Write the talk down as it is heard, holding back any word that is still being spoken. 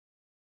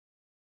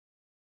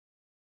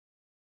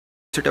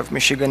University of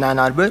Michigan and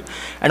Arbor,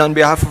 and on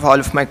behalf of all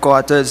of my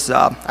co-authors,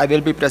 I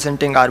will be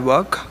presenting our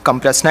work,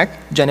 CompressNet,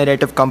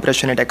 Generative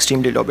Compression at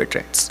Extremely Low Bit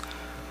Rates.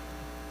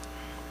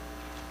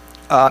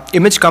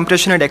 Image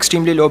compression at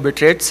extremely low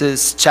bit rates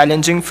is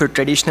challenging for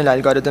traditional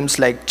algorithms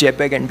like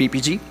JPEG and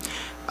BPG.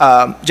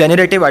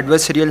 Generative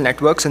adversarial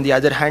networks, on the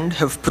other hand,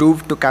 have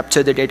proved to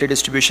capture the data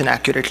distribution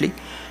accurately.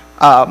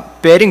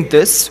 Pairing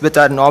this with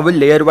our novel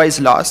layer-wise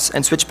loss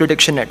and switch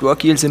prediction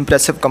network yields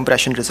impressive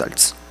compression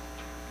results.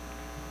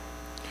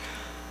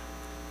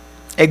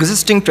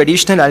 Existing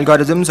traditional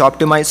algorithms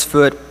optimize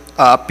for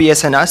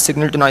PSNR,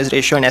 signal-to-noise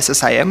ratio, and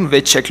SSIM,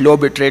 which at low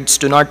bit rates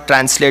do not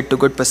translate to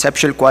good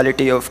perceptual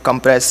quality of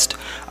compressed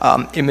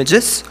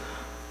images.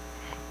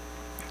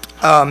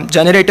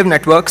 Generative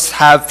networks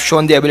have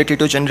shown the ability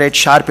to generate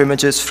sharp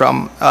images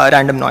from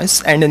random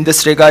noise, and in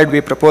this regard,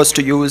 we propose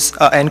to use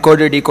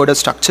encoder-decoder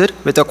structure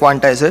with a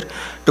quantizer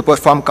to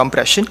perform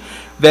compression,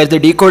 where the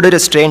decoder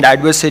is trained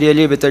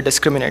adversarially with a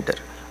discriminator.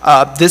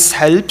 This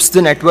helps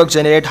the network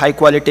generate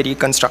high-quality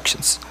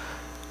reconstructions.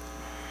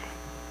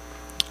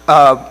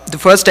 The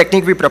first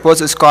technique we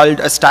propose is called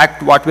a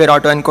stacked Watt-Ware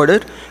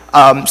autoencoder.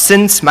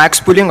 Since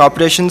max pooling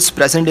operations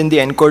present in the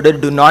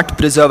encoder do not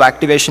preserve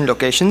activation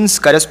locations,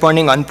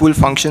 corresponding unpool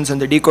functions on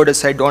the decoder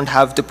side don't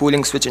have the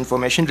pooling switch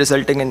information,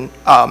 resulting in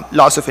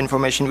loss of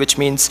information, which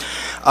means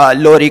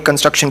low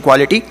reconstruction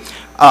quality.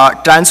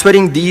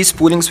 Transferring these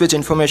pooling switch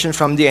information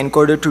from the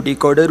encoder to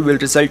decoder will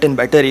result in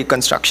better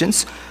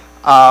reconstructions.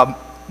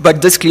 But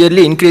this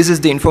clearly increases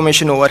the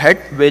information overhead,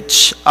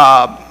 which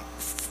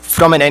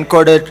from an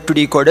encoder to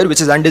decoder, which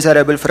is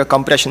undesirable for a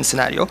compression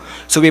scenario.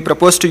 So we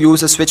propose to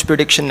use a switch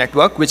prediction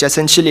network, which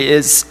essentially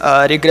is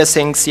a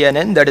regressing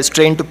CNN that is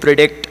trained to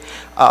predict,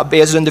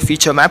 based on the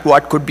feature map,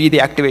 what could be the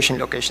activation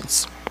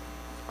locations.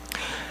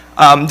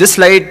 This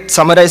slide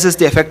summarizes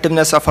the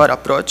effectiveness of our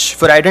approach.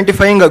 For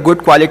identifying a good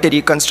quality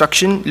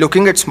reconstruction,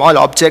 looking at small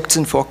objects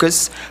in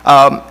focus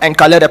and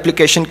color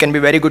replication can be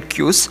very good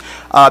cues.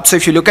 So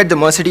if you look at the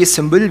Mercedes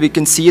symbol, we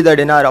can see that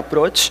in our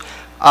approach,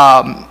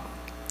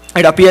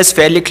 it appears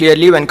fairly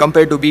clearly when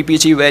compared to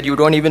BPG, where you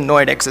don't even know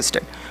it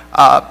existed.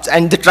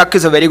 And the truck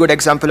is a very good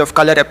example of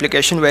color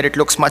replication, where it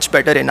looks much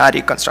better in our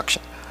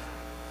reconstruction.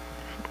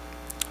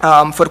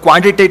 For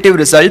quantitative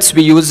results,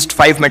 we used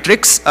 5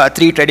 metrics,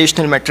 3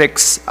 traditional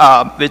metrics,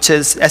 which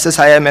is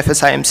SSIM,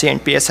 FSIMC,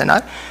 and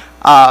PSNR,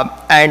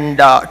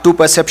 and 2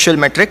 perceptual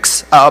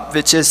metrics,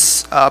 which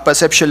is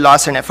perceptual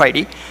loss and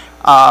FID.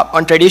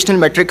 On traditional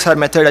metrics, our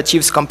method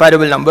achieves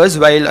comparable numbers,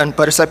 while on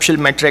perceptual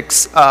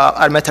metrics,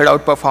 our method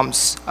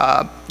outperforms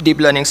deep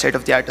learning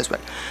state-of-the-art as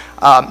well.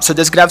 So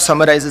this graph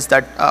summarizes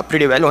that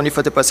pretty well, only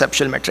for the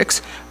perceptual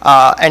metrics.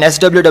 And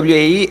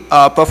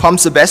SWWAE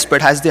performs the best,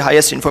 but has the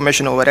highest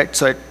information overhead,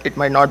 so it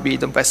might not be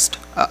the best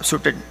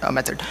suited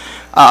method.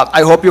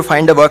 I hope you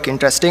find the work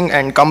interesting,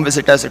 and come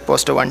visit us at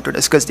Poster 1 to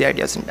discuss the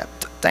ideas in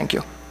depth. Thank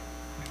you.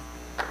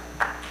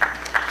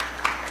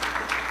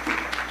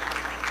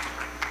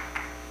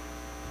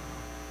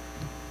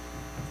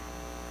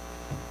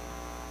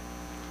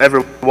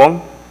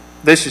 Everyone,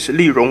 this is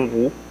Lirong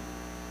Wu.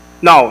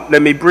 Now,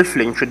 let me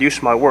briefly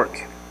introduce my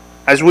work.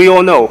 As we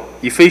all know,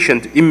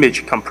 efficient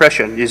image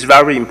compression is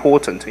very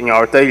important in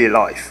our daily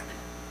life.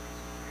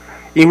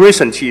 In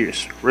recent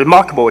years,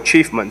 remarkable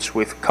achievements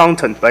with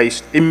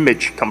content-based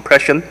image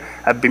compression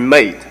have been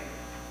made.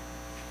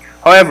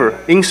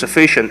 However,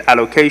 insufficient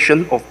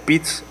allocation of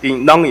bits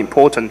in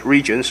non-important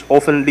regions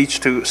often leads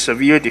to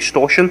severe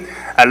distortion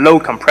and low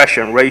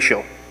compression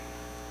ratio.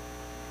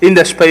 In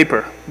this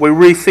paper, we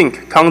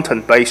rethink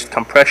content-based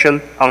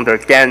compression under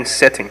GAN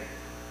setting.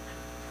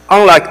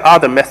 Unlike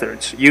other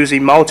methods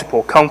using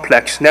multiple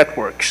complex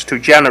networks to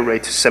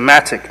generate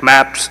semantic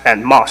maps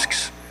and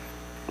masks,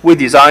 we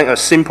design a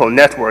simple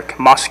network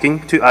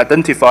masking to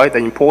identify the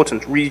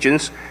important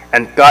regions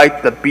and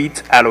guide the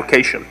bit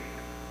allocation.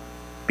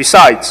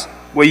 Besides,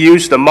 we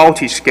use the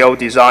multi-scale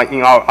design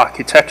in our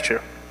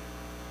architecture.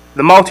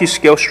 The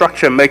multi-scale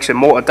structure makes it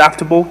more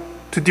adaptable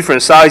to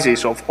different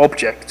sizes of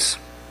objects.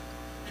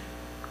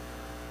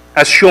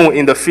 As shown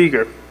in the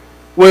figure,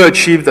 we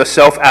achieve the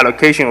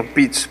self-allocation of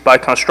bits by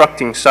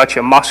constructing such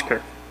a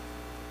masker.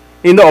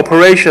 In the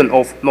operation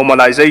of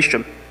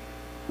normalization,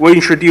 we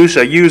introduce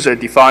a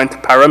user-defined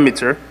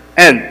parameter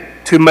N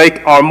to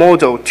make our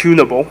model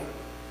tunable,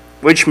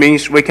 which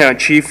means we can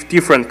achieve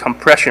different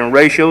compression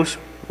ratios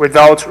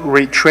without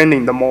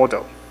retraining the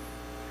model.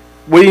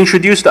 We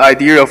introduce the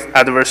idea of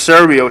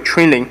adversarial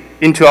training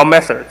into our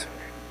method.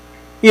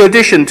 In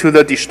addition to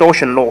the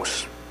distortion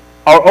loss,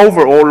 our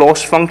overall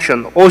loss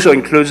function also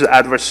includes the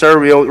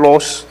adversarial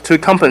loss to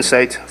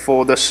compensate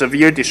for the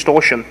severe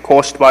distortion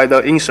caused by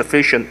the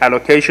insufficient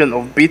allocation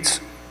of bits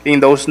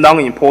in those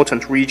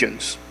non-important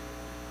regions.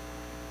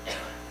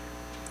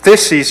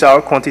 This is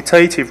our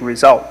quantitative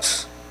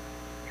results.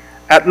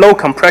 At low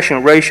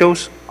compression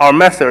ratios, our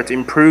method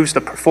improves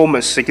the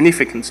performance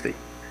significantly.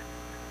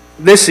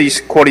 This is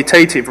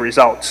qualitative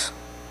results.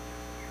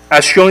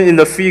 As shown in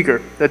the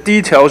figure, the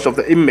details of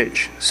the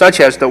image, such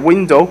as the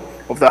window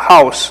of the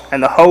house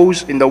and the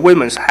holes in the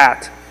woman's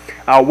hat,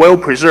 are well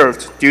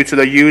preserved due to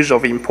the use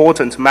of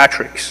important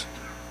metrics.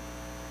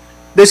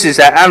 This is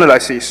an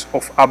analysis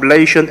of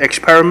ablation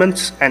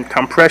experiments and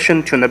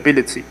compression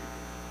tunability.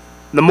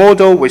 The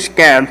model with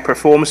GAN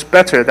performs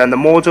better than the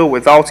model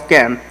without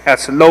GAN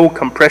at low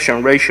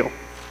compression ratio.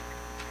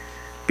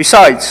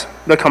 Besides,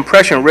 the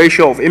compression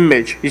ratio of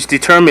image is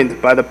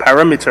determined by the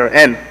parameter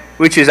n,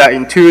 which is an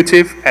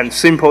intuitive and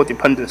simple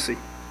dependency.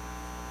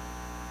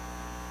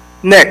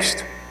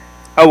 Next,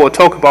 I will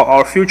talk about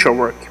our future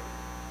work.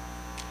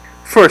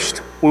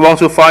 First, we want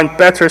to find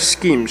better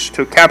schemes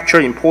to capture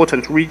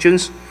important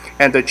regions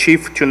and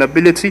achieve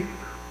tunability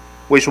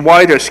with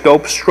wider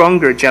scope,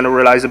 stronger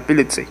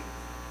generalizability.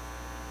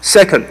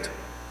 Second,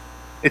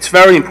 it's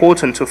very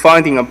important to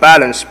finding a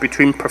balance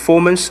between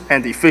performance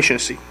and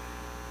efficiency.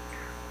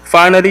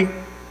 Finally,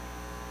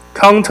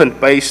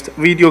 content-based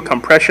video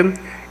compression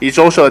is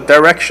also a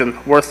direction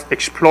worth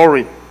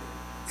exploring.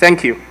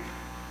 Thank you.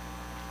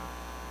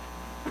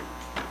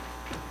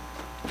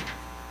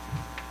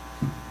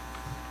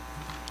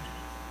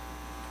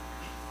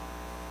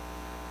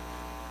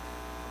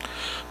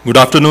 Good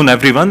afternoon,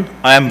 everyone.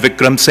 I am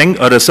Vikram Singh,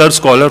 a research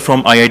scholar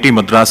from IIT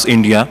Madras,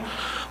 India,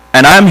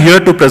 and I am here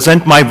to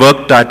present my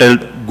work titled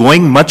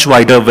Going Much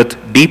Wider with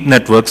Deep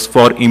Networks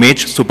for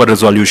Image Super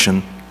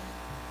Resolution.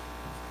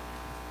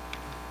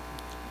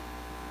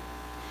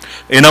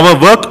 In our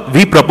work,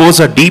 we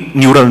propose a deep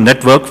neural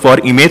network for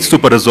image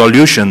super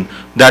resolution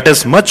that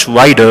is much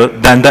wider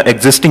than the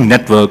existing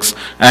networks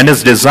and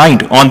is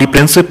designed on the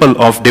principle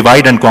of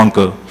divide and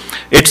conquer.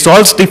 It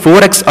solves the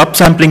 4x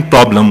upsampling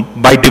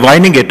problem by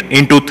dividing it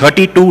into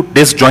 32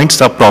 disjoint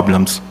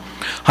subproblems.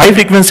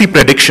 High-frequency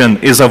prediction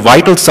is a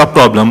vital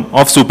subproblem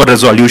of super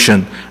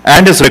resolution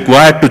and is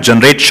required to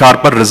generate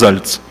sharper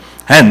results.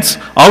 Hence,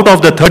 out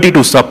of the 32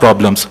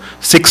 subproblems,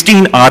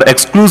 16 are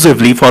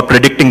exclusively for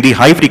predicting the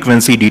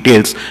high-frequency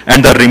details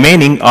and the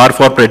remaining are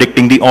for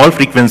predicting the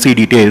all-frequency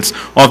details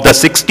of the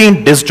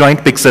 16 disjoint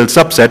pixel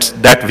subsets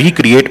that we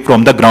create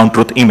from the ground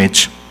truth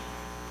image.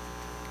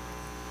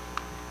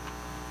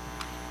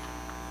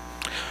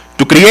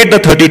 To create the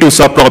 32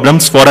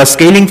 subproblems for a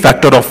scaling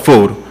factor of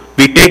 4,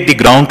 we take the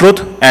ground truth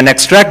and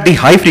extract the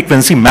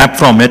high-frequency map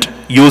from it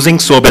using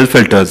Sobel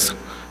filters.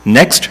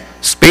 Next,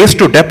 space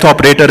to depth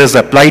operator is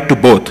applied to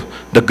both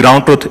the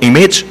ground truth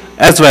image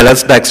as well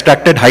as the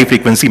extracted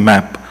high-frequency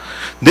map.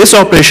 This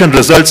operation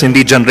results in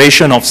the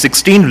generation of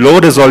 16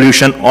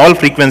 low-resolution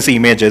all-frequency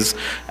images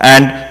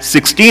and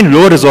 16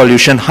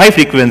 low-resolution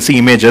high-frequency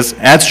images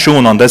as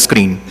shown on the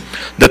screen.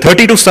 The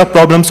 32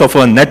 subproblems of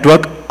our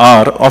network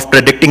are of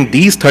predicting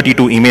these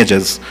 32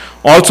 images.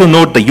 Also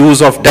note the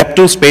use of depth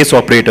to space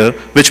operator,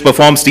 which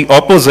performs the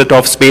opposite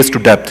of space to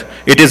depth.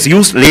 It is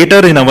used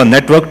later in our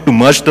network to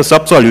merge the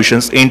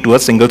sub-solutions into a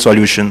single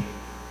solution.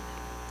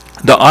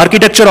 The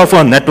architecture of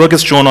our network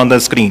is shown on the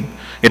screen.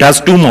 It has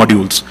two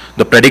modules,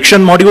 the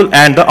prediction module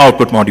and the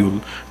output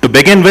module. To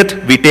begin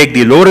with, we take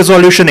the low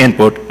resolution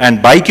input and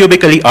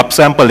bicubically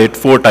upsample it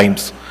 4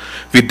 times.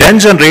 We then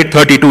generate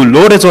 32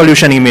 low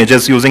resolution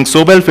images using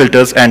Sobel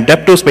filters and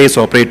depth to space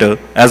operator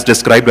as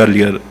described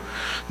earlier.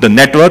 The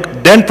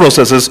network then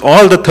processes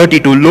all the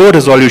 32 low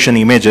resolution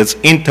images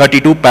in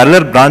 32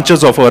 parallel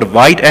branches of our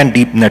wide and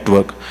deep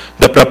network.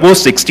 The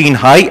proposed 16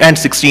 high and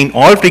 16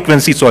 all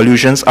frequency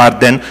solutions are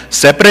then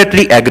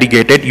separately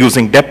aggregated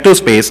using depth to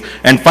space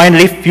and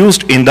finally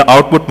fused in the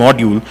output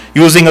module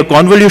using a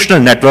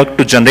convolutional network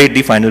to generate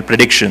the final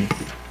prediction.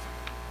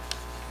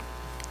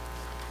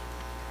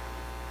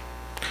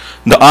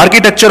 The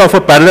architecture of a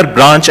parallel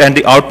branch and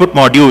the output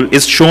module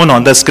is shown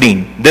on the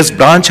screen. This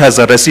branch has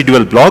a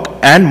residual block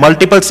and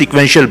multiple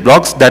sequential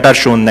blocks that are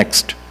shown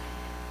next.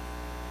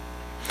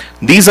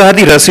 These are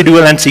the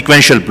residual and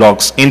sequential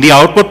blocks. In the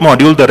output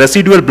module, the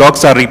residual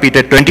blocks are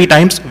repeated 20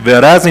 times,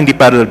 whereas in the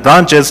parallel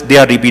branches, they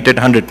are repeated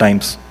 100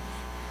 times.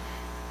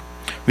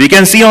 We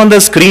can see on the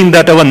screen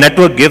that our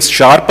network gives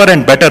sharper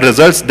and better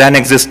results than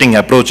existing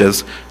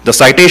approaches. The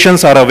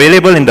citations are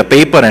available in the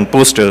paper and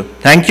poster.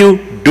 Thank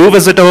you. Do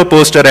visit our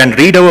poster and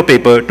read our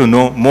paper to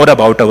know more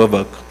about our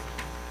work.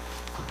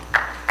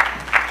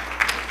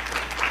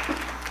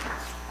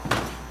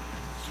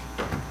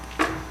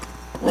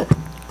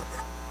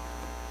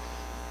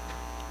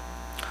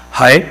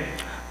 Hi,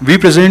 we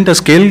present a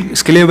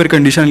scalable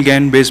conditional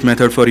GAN-based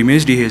method for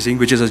image dehazing,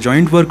 which is a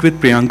joint work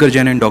with Priyankar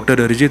Jain and Dr.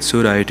 Arijit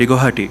Suraj, IIT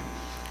Guwahati.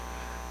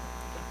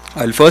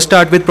 I'll first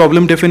start with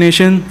problem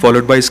definition,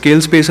 followed by scale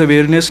space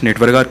awareness,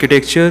 network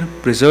architecture,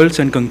 results,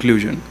 and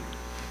conclusion.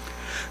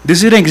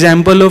 This is an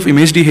example of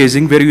image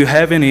dehazing where you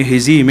have an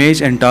hazy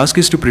image and task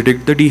is to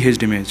predict the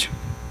dehazed image.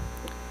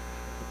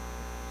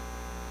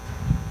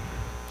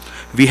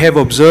 We have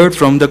observed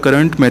from the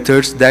current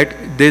methods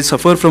that they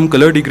suffer from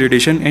color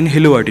degradation and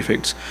halo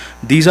artifacts.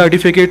 These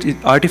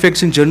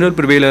artifacts in general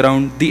prevail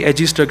around the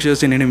edgy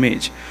structures in an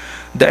image.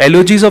 The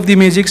LOGs of the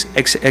image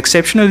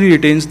exceptionally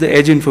retains the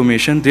edge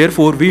information.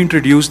 Therefore, we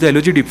introduce the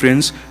LOG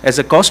difference as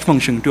a cost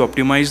function to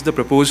optimize the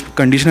proposed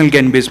conditional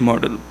GAN-based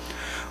model.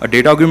 A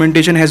data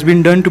augmentation has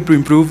been done to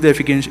improve the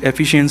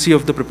efficiency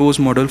of the proposed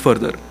model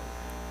further.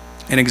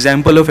 an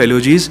example of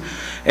LOGs.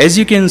 As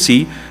you can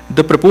see,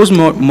 the proposed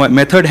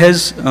method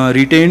has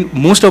retained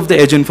most of the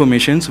edge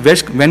informations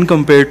when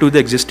compared to the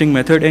existing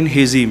method and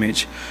hazy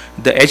image.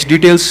 The edge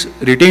details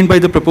retained by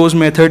the proposed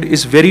method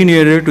is very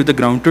nearer to the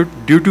ground truth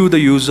due to the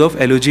use of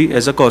LOG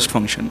as a cost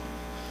function.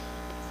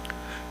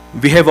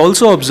 We have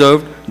also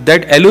observed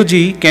that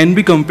LOG can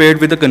be compared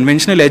with the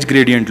conventional edge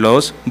gradient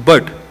loss,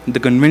 but the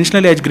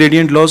conventional edge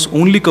gradient loss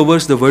only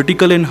covers the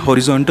vertical and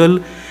horizontal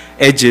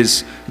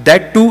edges,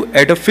 that too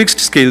at a fixed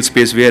scale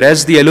space,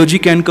 whereas the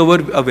LOG can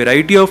cover a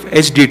variety of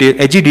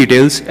edgy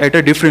details at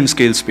a different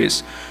scale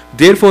space.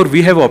 Therefore,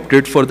 we have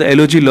opted for the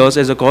LOG loss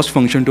as a cost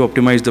function to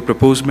optimize the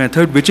proposed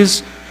method, which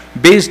is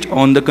based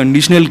on the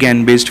conditional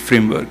GAN-based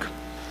framework.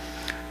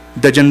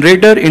 The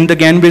generator in the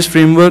GAN-based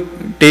framework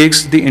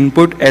takes the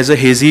input as a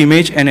hazy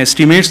image and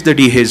estimates the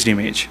dehazed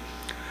image.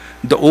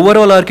 The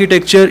overall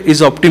architecture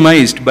is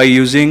optimized by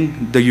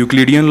using the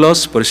Euclidean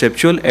loss,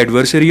 perceptual,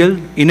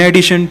 adversarial, in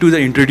addition to the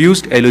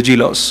introduced LOG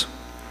loss.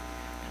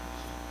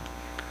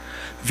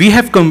 We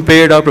have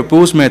compared our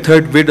proposed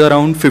method with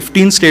around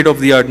 15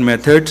 state-of-the-art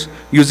methods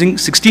using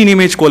 16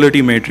 image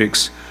quality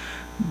matrix.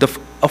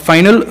 A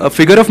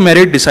figure of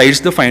merit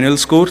decides the final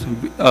score,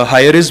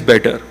 higher is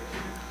better.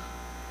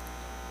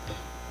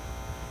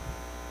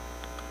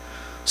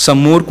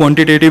 Some more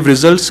quantitative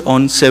results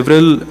on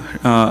several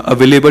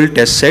available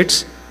test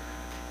sets.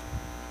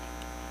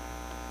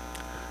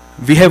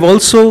 We have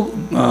also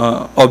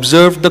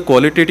observed the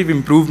qualitative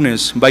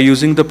improvements by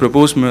using the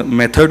proposed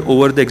method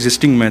over the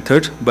existing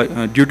method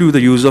due to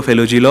the use of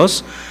LOG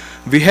loss.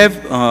 We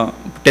have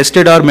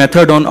tested our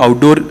method on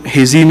outdoor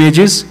hazy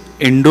images,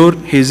 indoor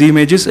hazy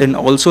images, and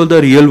also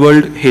the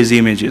real-world hazy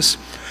images.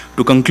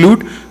 To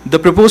conclude, the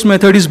proposed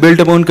method is built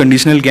upon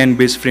conditional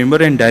GAN-based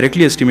framework and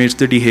directly estimates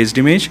the dehazed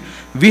image.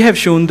 We have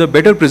shown the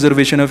better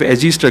preservation of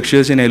edgy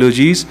structures in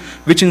LOGs,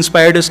 which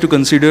inspired us to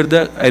consider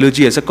the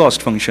LOG as a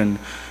cost function.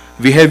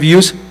 We have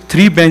used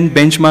 3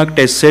 benchmark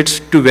test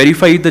sets to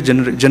verify the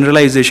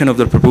generalization of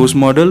the proposed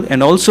model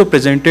and also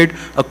presented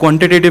a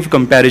quantitative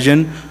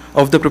comparison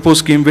of the proposed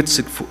scheme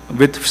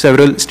with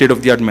several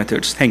state-of-the-art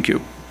methods. Thank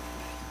you.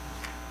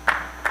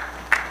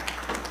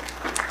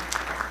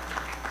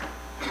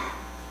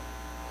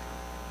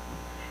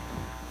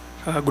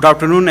 Good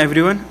afternoon,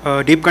 everyone.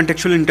 Deep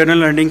contextual internal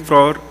learning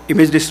for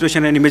image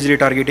distribution and image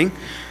retargeting.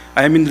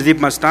 I am Indradeep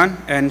Mastan,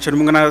 and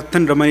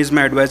Shanmuganathan Raman is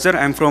my advisor.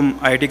 I am from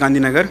IIT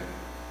Gandhinagar.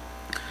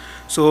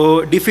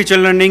 So, deep feature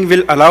learning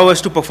will allow us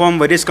to perform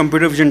various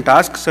computer vision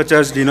tasks such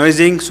as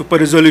denoising, super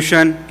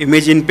resolution,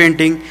 image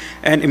inpainting,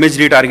 and image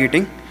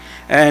retargeting.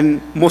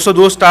 And most of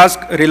those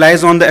tasks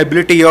relies on the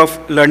ability of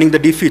learning the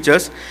deep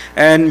features.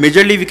 And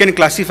majorly we can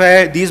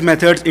classify these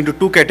methods into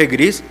 2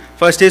 categories.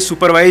 First is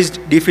supervised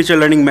deep feature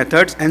learning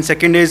methods, and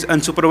second is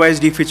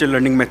unsupervised deep feature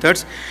learning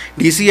methods.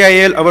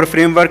 DCIL, our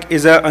framework,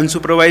 is an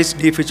unsupervised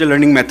deep feature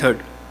learning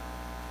method.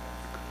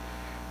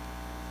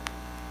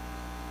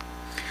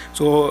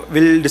 So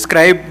we'll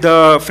describe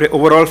the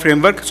overall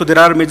framework. So there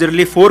are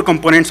majorly 4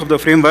 components of the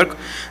framework.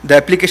 The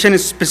application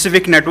is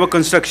specific network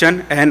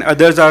construction, and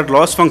others are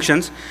loss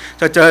functions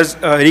such as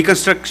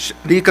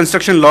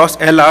reconstruction loss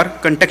LR,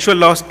 contextual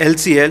loss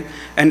LCL,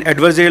 and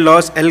adversarial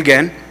loss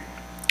LGAN.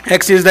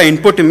 X is the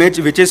input image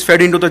which is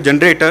fed into the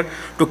generator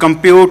to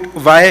compute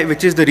Y,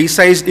 which is the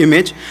resized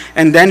image,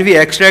 and then we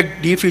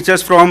extract D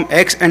features from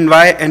X and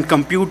Y and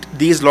compute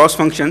these loss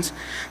functions.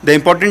 The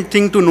important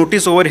thing to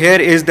notice over here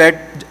is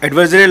that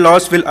adversarial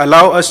loss will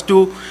allow us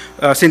to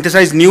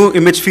synthesize new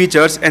image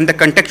features, and the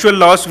contextual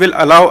loss will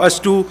allow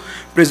us to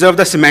preserve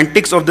the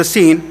semantics of the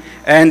scene,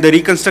 and the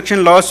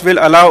reconstruction loss will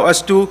allow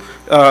us to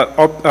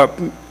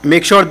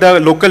make sure the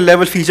local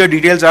level feature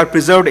details are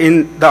preserved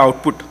in the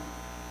output.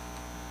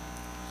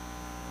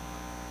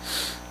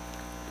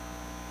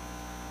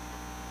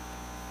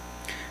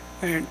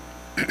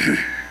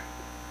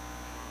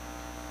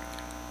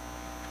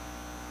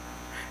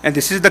 And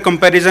this is the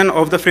comparison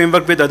of the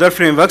framework with other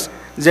frameworks.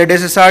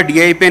 ZSSR,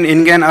 DIP, and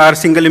InGAN are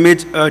single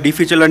image deep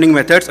feature learning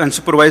methods,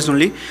 unsupervised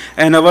only,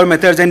 and our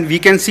methods. And we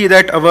can see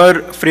that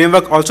our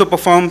framework also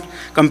performs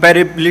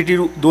comparability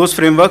to those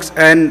frameworks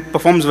and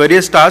performs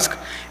various tasks.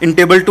 In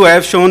table 2, I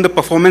have shown the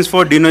performance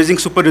for denoising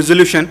super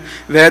resolution,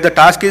 where the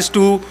task is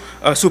to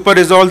super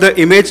resolve the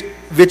image,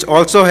 which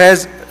also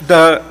has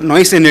the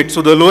noise in it.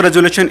 So the low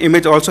resolution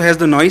image also has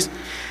the noise.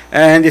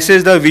 And this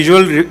is the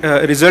visual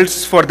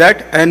results for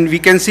that. And we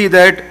can see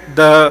that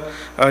the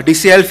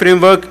DCL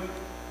framework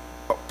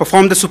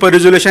performed the super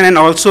resolution and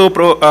also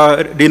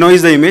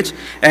denoise the image.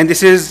 And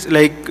this is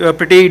like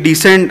pretty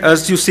decent,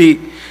 as you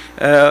see.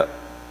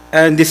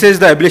 And this is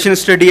the ablation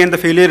study and the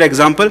failure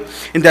example.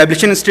 In the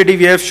ablation study,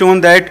 we have shown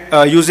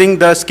that using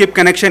the skip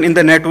connection in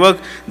the network,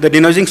 the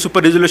denoising super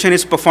resolution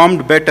is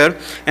performed better.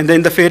 And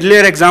then the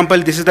failure example,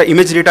 this is the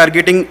image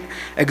retargeting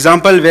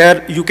example,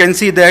 where you can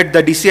see that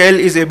the DCIL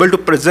is able to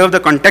preserve the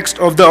context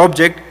of the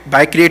object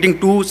by creating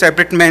 2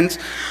 separate mens.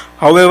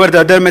 However, the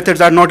other methods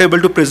are not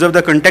able to preserve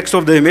the context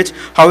of the image.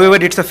 However,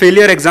 it's a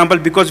failure example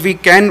because we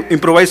can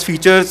improvise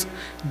features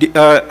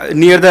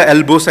near the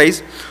elbow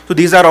size. So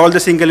these are all the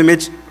single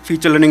image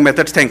feature learning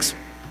methods. Thanks.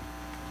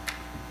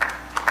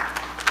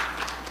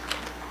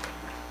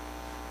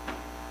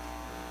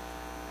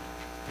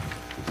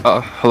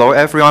 Hello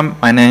everyone,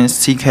 my name is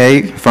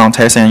TK from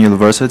Texas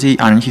University.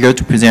 I'm here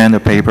to present the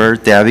paper,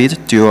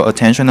 David, Dual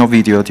Attentional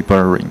Video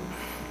Deburring.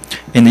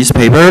 In this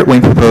paper, we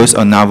propose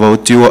a novel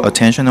dual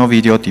attentional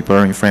video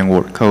deburring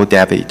framework called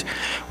David.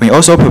 We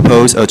also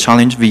propose a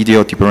challenge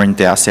video deburring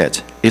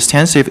dataset.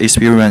 Extensive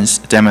experience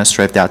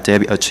demonstrates that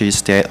David achieves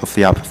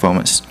state-of-the-art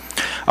performance.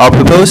 Our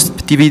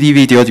proposed DVD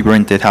video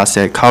deburring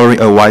dataset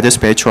covering a wider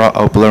spectrum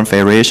of blur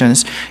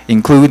variations,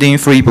 including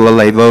free blur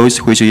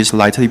levels, which is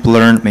lightly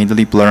blurred,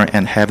 mainly blurred,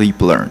 and heavily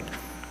blurred.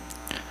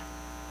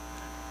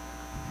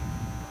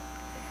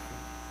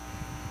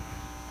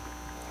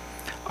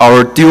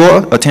 Our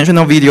dual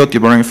attentional video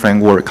deburring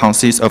framework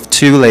consists of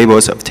two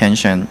levels of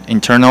attention,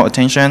 internal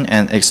attention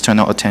and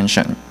external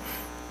attention.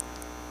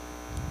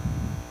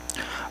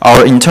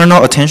 Our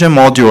internal attention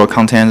module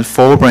contains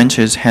 4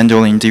 branches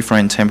handling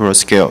different temporal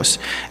scales,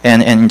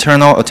 and an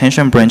internal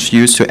attention branch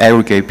used to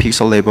aggregate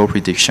pixel level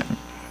prediction.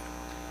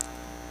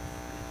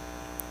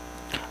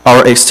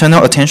 Our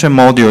external attention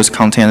modules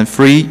contain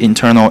 3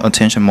 internal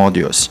attention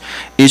modules,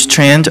 each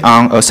trained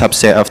on a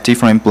subset of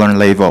different blur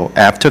level.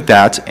 After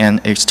that, an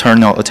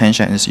external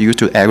attention is used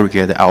to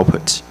aggregate the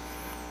outputs.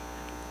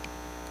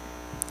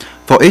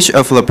 For each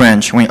of the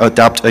branch, we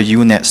adopt a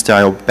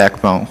U-Net-style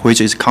backbone, which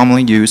is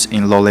commonly used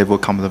in low-level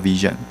computer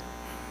vision.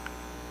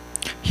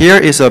 Here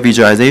is a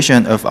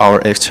visualization of our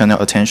external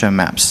attention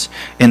maps.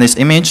 In this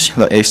image,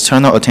 the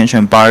external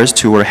attention bias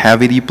to a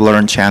heavily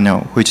blurred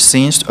channel, which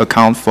seems to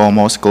account for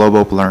most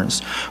global blurs,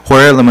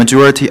 where the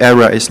majority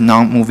area is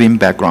non-moving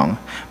background.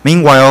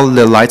 Meanwhile,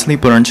 the lightly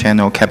blurred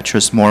channel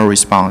captures more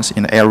response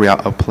in the area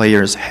of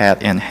players'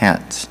 head and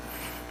hands.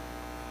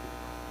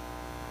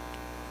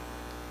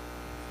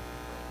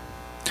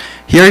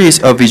 Here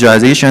is a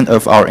visualization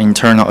of our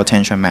internal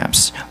attention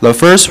maps. The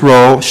first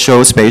row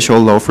shows spatial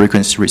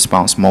low-frequency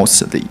response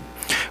mostly,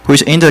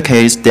 which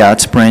indicates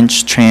that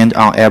branch trained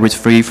on average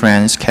 3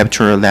 frames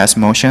capture less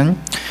motion.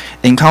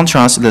 In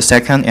contrast, the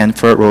second and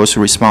third rows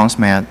response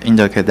map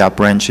indicate that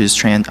branches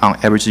trained on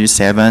average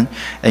 7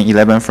 and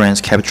 11 frames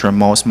capture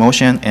most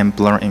motion and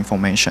blur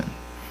information.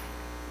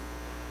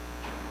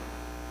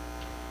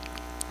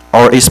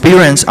 Our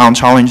experience on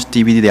challenge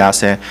DVD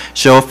dataset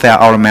shows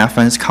that our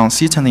methods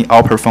consistently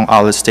outperform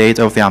other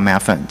state-of-the-art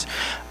methods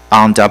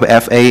on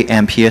WFA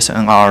and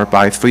PSNR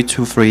by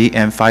 323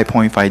 and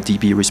 5.5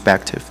 dB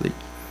respectively.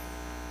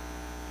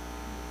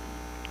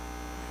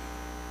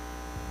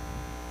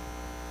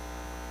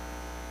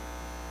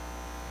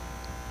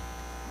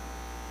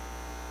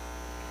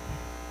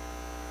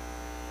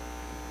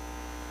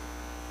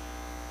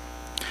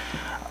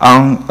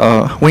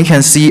 We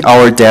can see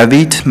our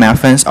David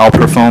methods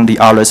outperform the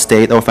other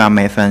state-of-the-art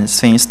methods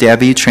since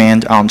David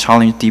trained on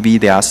challenge DB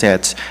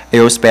datasets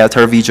yields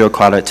better visual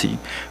quality,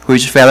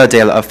 which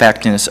validates the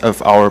effectiveness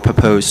of our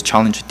proposed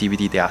challenge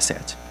DVD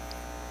dataset.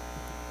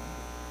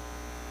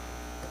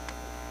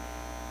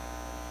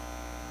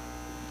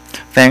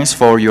 Thanks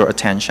for your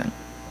attention.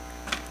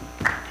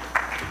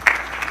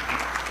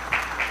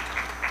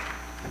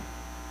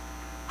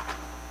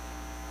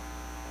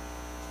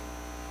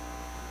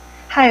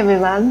 Hi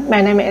everyone,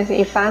 my name is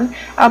Ifan.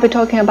 I'll be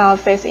talking about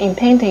face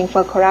imprinting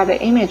for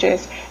corrupted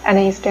images and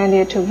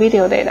extended to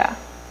video data.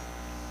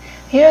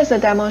 Here is a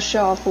demo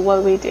show of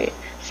what we did.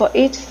 For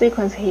each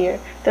sequence here,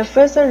 the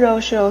first row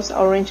shows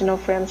original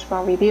frames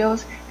from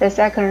videos, the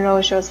second row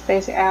shows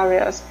face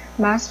areas,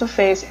 masked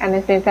face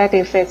and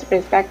synthetic face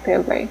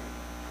respectively.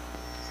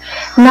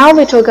 Now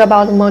we talk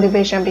about the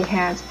motivation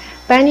behind.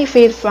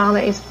 Benefit from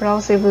the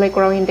explosively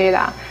growing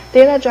data.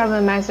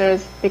 Data-driven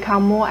methods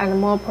become more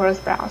and more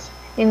prosperous.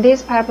 In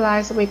these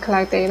pipelines, we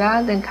collect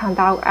data, then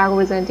conduct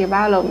algorithm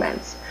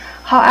developments.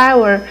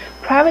 However,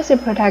 privacy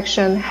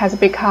protection has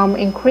become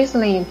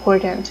increasingly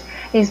important,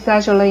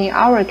 especially in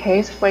our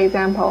case. For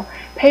example,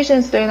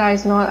 patients' data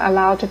is not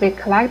allowed to be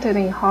collected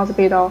in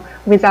hospital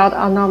without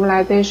a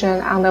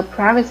normalization under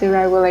privacy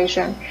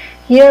regulation.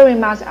 Here we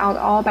must out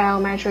all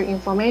biometric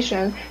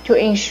information to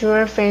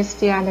ensure face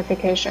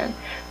de-identification.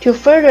 To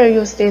further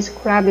use this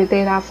corrupted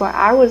data for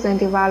algorithm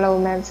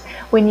development,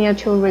 we need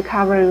to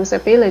recover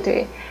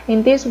usability.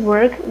 In this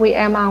work, we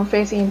aim on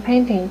face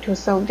imprinting to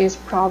solve this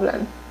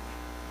problem.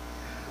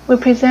 We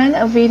present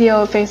a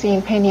video face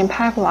imprinting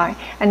pipeline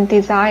and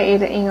design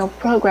it in a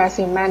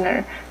progressive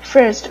manner.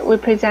 First, we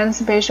present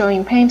spatial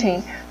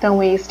imprinting, then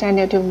we extend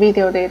it to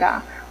video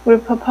data. We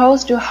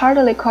propose to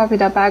hardly copy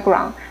the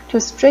background. To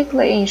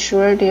strictly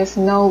ensure there is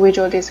no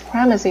visual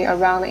discrepancy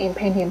around the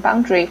imprinting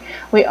boundary,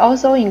 we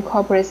also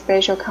incorporate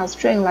spatial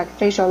constraints like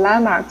facial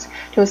landmarks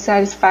to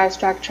satisfy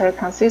structural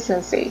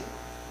consistency.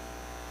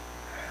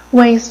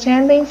 When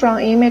extending from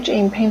image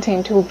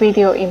imprinting to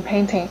video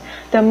imprinting,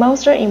 the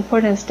most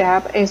important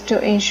step is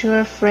to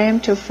ensure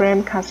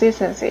frame-to-frame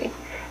consistency.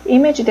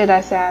 Image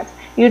datasets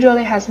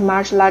usually has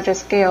much larger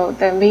scale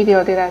than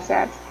video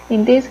datasets.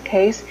 In this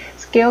case,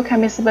 scale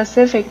can be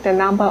specific the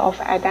number of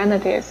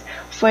identities.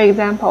 For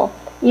example,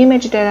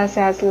 image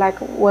datasets like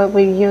what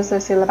we use the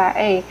syllabi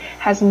A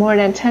has more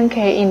than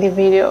 10K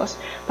individuals,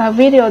 but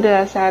video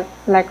dataset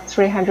like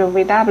 300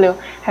 VW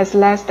has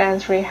less than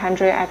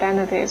 300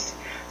 identities.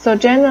 So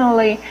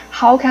generally,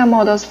 how can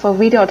models for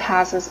video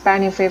tasks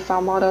benefit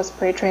from models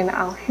pre-trained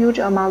on huge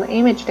amount of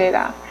image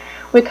data?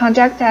 We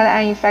conjecture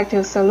that an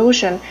effective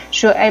solution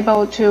should be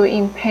able to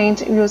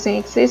in-paint using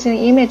existing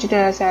image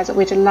datasets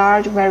with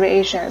large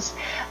variations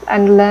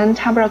and learn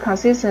temporal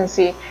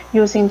consistency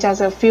using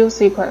just a few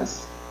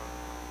sequences.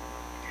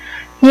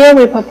 Here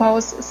we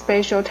propose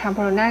spatial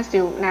temporal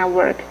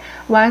network.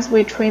 Once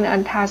we train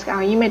a task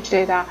on image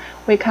data,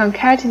 we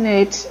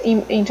concatenate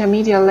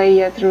intermediate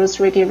layer through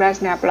 3D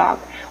ResNet block.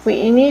 We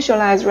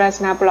initialize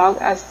ResNet block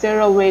as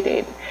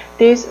zero-weighted.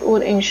 This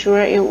would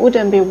ensure it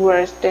wouldn't be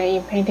worse than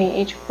in-painting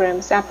each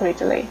frame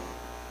separately.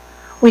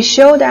 We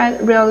show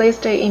that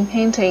realistic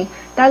in-painting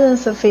doesn't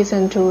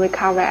sufficient to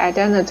recover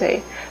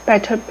identity. By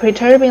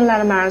perturbing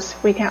landmarks,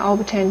 we can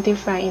obtain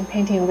different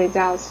in-painting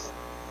results.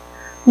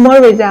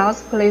 More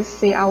results, please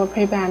see our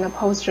paper and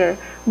poster.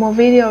 More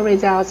video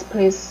results,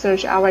 please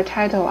search our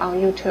title on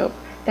YouTube.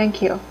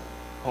 Thank you.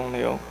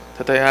 Honglak.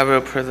 Today I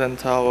will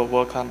present our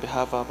work on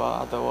behalf of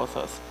our other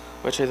authors,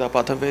 which is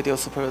about video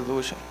super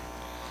resolution.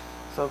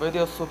 So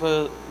video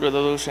super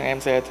resolution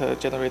aims at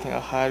generating a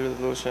high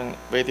resolution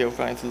video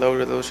from its low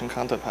resolution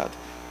counterpart.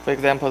 For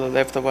example, the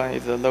left one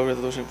is a low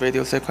resolution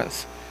video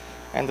sequence,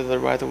 and the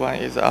right one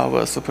is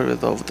our super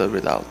resolved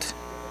result.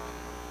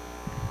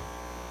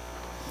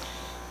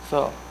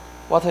 So,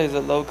 what is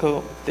the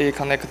local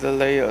deconnected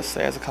layers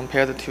as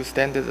compared to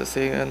standard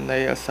CNN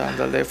layers on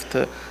the left?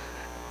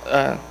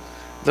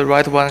 The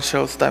right one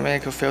shows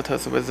dynamic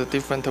filters with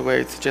different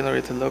weights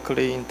generated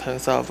locally in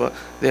terms of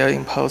their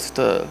imposed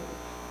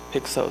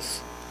pixels.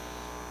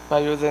 By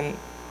using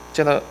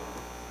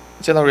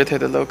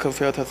generated local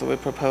filters, we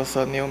propose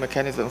a new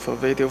mechanism for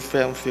video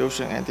frame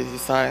fusion and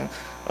design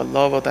a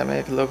novel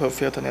dynamic local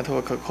filter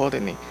network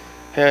accordingly.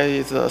 Here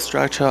is the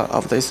structure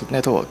of this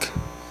network.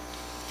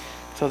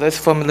 So this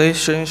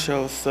formulation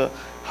shows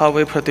how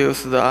we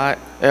produce the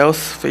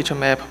else feature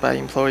map by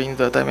employing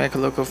the dynamic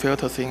local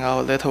filters in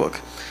our network.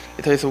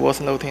 It is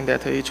worth noting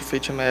that each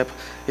feature map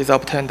is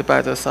obtained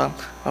by the sum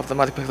of the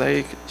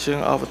multiplication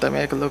of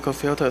dynamic local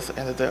filters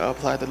and their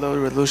applied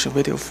low-resolution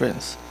video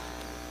frames.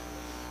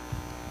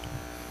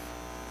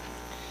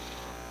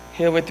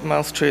 Here we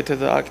demonstrate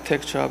the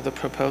architecture of the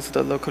proposed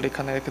locally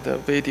connected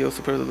video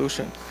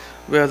superresolution,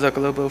 where the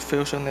global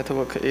fusion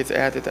network is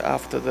added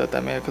after the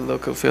dynamic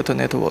local filter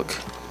network.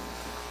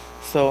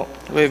 So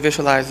we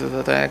visualize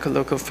the dynamic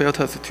local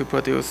filters to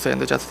produce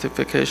and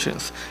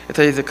justifications. It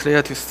is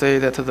clear to see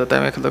that the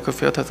dynamic local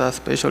filters are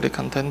spatially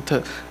content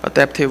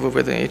adaptive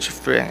within each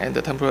frame and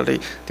temporally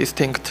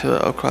distinct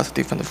across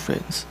different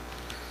frames.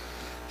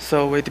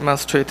 So we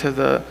demonstrate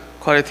the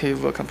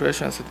qualitative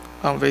comparisons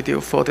on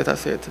video for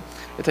dataset.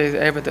 It is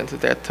evident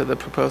that the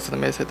proposed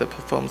method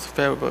performs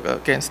favorably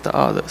against the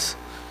others.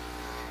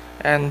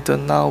 And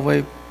now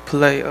we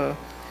play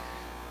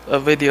a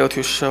video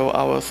to show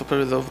our super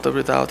resolved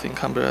result in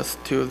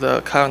comparison to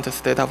the current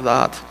state of the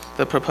art.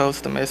 The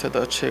proposed method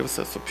achieves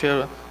a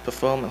superior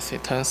performance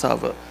in terms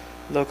of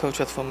local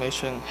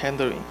transformation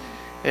handling,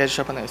 edge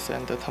sharpness,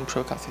 and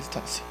temporal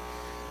consistency.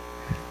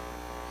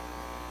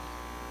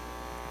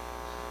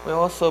 We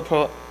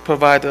also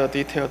provide a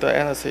detailed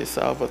analysis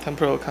of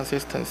temporal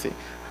consistency.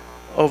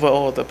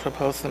 Overall, the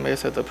proposed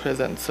method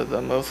presents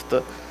the most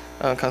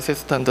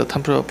consistent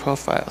temporal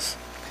profiles.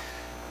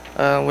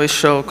 We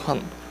show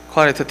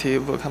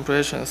qualitative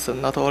comparisons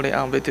not only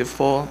on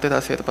VT4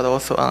 dataset but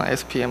also on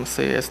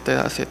SPMCS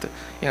dataset.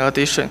 In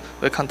addition,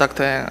 we conduct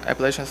an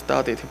ablation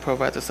study to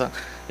provide some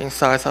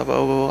insights of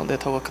overall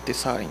network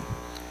design.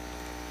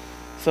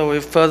 So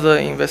we further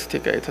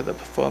investigate the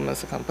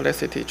performance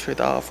complexity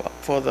trade-off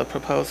for the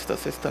proposed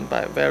system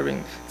by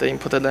varying the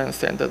input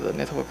length and the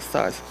network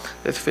size.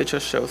 This feature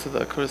shows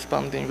the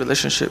corresponding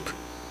relationship.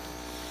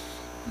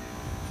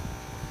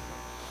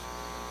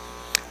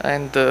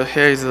 And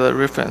here is the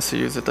reference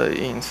used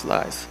in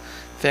slides.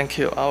 Thank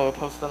you. Our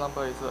poster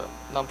number is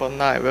number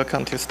 9.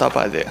 Welcome to stop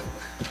by there.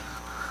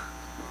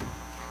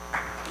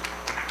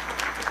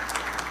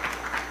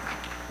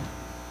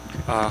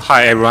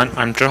 Hi everyone,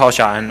 I'm Zhihao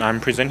Xia and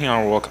I'm presenting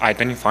our work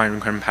identifying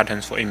recurrent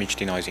patterns for image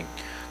denoising.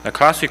 The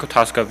classical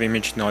task of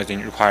image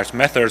denoising requires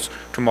methods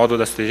to model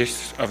the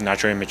statistics of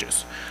natural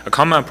images. A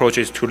common approach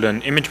is to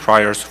learn image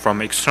priors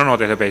from external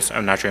database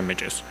of natural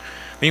images.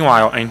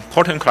 Meanwhile, an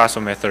important class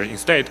of methods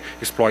instead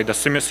exploit the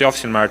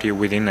self-similarity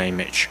within an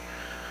image.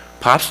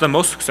 Perhaps the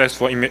most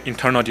successful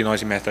internal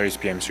denoising method is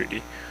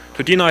BM3D.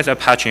 To denoise a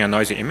patch in a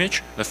noisy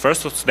image, the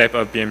first step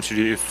of BM3D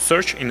is to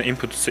search in the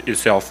input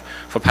itself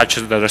for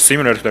patches that are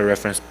similar to the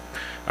reference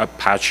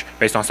patch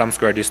based on some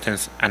square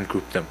distance and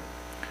group them.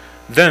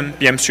 Then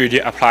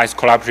BM3D applies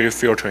collaborative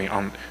filtering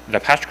on the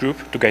patch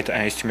group to get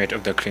an estimate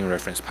of the clean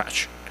reference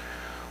patch.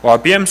 While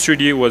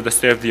BM3D was the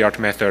state-of-the-art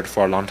method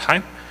for a long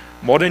time,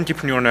 modern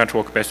deep neural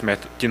network-based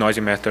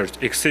denoising methods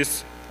exceed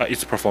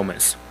its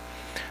performance.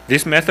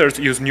 These methods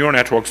use neural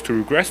networks to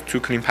regress to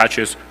clean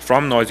patches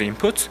from noisy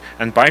inputs,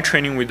 and by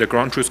training with the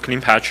ground truth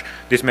clean patch,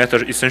 this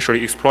method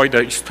essentially exploits the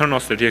external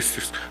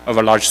statistics of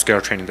a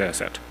large-scale training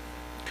dataset.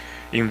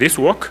 In this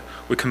work,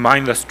 we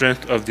combine the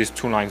strength of these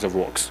two lines of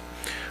works.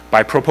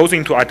 by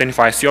proposing to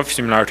identify a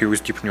self-similarity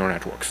with deep neural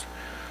networks.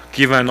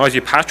 Given a noisy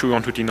patch we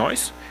want to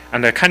denoise,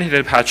 and a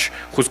candidate patch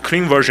whose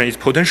clean version is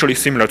potentially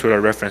similar to the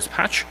reference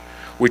patch,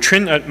 we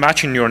train a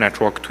matching neural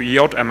network to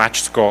yield a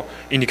match score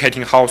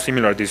indicating how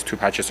similar these two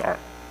patches are.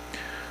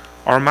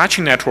 Our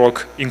matching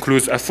network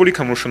includes a fully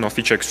convolutional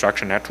feature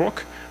extraction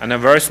network and a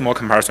very small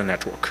comparison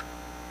network.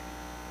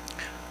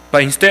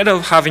 But instead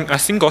of having a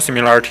single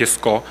similarity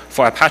score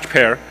for a patch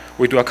pair,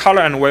 we do a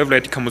color and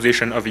wavelet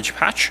decomposition of each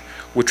patch.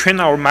 We train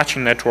our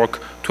matching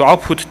network to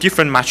output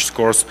different match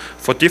scores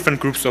for different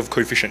groups of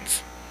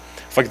coefficients.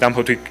 For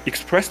example, to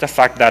express the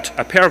fact that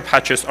a pair of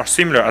patches are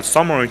similar at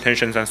some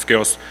orientations and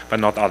scales, but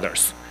not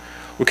others.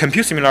 We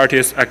compute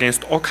similarities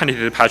against all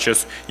candidate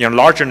patches in a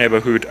larger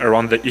neighborhood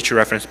around each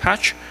reference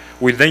patch.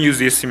 We then use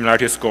these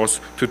similarity scores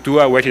to do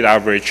a weighted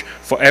average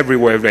for every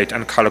wavelet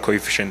and color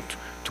coefficient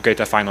to get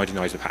a final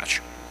denoiser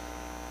patch.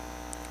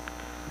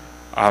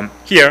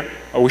 Here,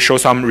 we show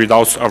some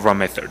results of our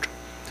method.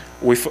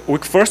 We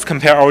first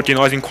compare our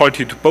denoising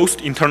quality to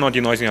both internal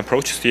denoising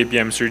approach,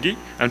 CABM3D,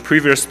 and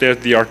previous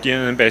state-of-the-art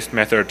DNN-based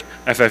method,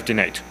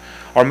 FFDNet.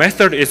 Our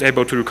method is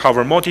able to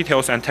recover more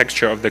details and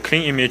texture of the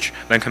clean image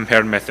than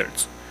compared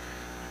methods.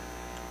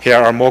 Here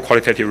are more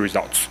qualitative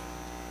results.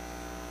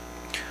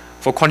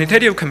 For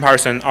quantitative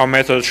comparison, our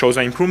method shows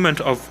an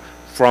improvement of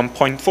from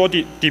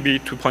 0.4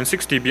 dB to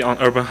 0.6 dB on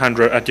urban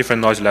 100 at different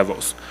noise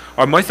levels.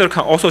 Our method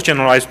can also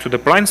generalize to the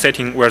blind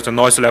setting where the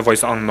noise level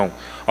is unknown.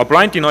 Our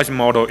blind denoising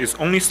model is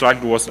only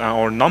slightly worse than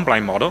our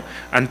non-blind model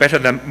and better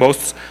than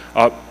most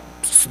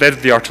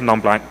state-of-the-art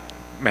non-blind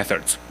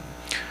methods.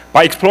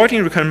 By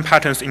exploiting recurrent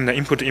patterns in the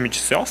input image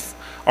itself,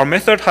 our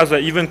method has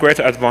an even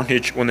greater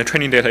advantage when the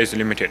training data is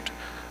limited.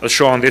 As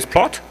shown on this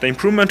plot, the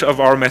improvement of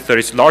our method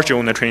is larger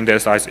when the training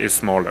data size is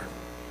smaller.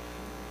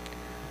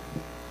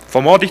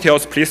 For more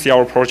details, please see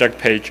our project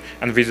page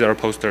and visit our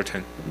poster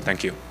 10.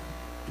 Thank you.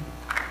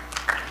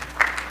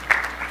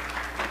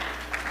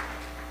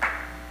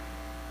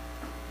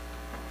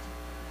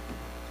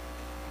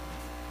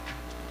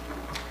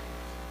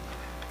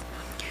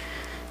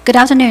 Good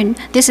afternoon.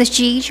 This is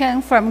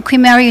Zhejiang from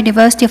Queen Mary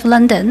University of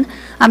London.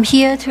 I'm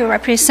here to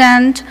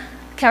represent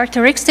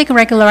characteristic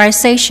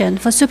regularization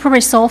for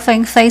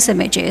super-resolving face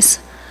images.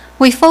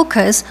 We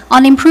focus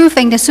on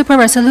improving the super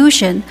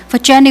resolution for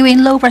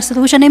genuine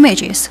low-resolution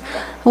images,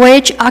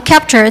 which are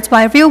captured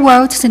by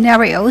real-world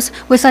scenarios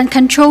with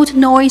uncontrolled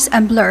noise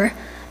and blur.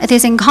 It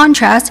is in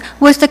contrast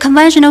with the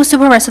conventional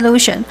super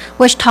resolution,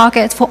 which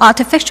targets for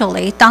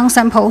artificially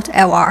downsampled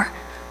LR.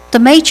 The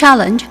main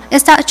challenge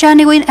is that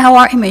genuine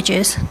LR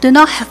images do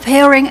not have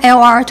pairing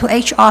LR to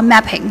HR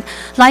mapping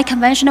like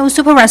conventional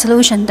super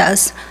resolution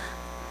does.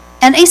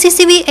 An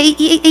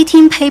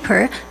ACCV18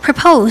 paper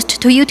proposed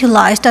to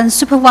utilize the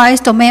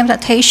unsupervised domain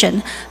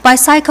adaptation by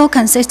cycle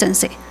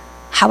consistency.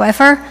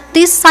 However,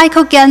 this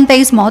cycle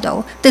GAN-based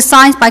model,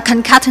 designed by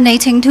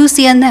concatenating two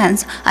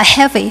CNNs, are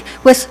heavy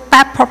with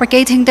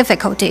back-propagating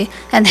difficulty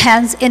and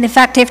hence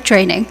ineffective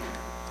training.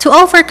 To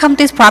overcome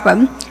this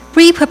problem,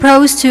 we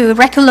propose to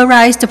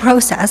regularize the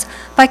process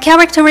by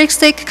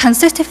characteristic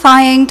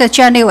consistifying the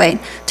genuine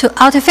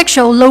to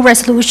artificial low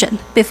resolution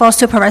before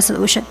super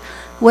resolution,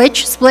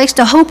 which splits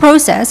the whole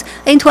process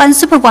into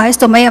unsupervised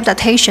domain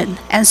adaptation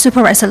and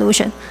super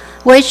resolution,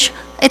 which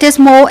it is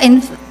more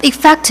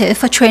effective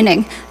for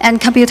training and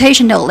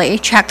computationally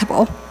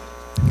tractable.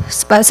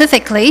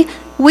 Specifically,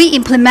 we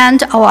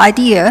implement our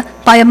idea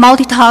by a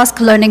multitask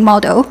learning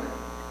model.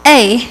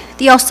 A,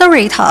 the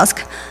auxiliary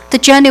task, the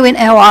genuine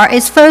LR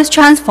is first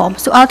transformed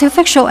to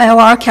artificial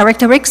LR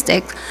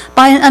characteristic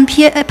by an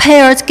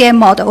unpaired GAN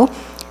model.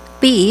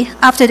 B,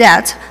 after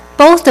that,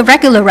 both the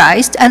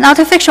regularized and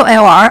artificial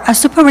LR are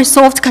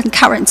super-resolved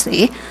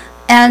concurrently,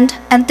 and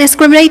an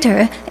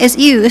discriminator is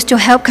used to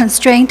help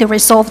constrain the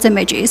resolved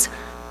images.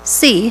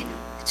 C,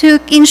 to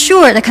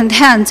ensure the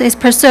content is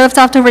preserved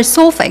after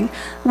resolving,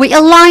 we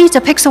align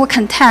the pixel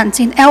content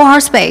in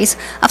LR space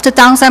after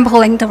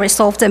downsampling the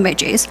resolved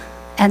images.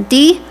 And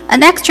D,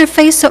 an extra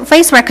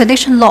face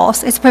recognition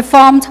loss is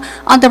performed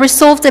on the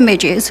resolved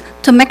images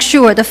to make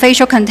sure the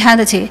facial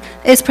content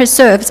is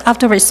preserved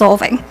after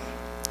resolving.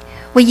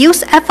 We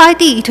use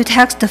FID to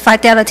test the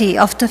fidelity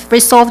of the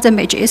resolved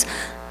images,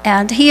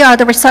 and here are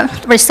the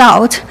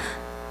results.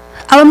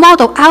 Our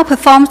model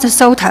outperforms the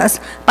SOTAS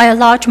by a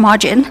large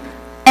margin,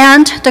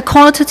 and the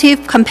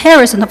qualitative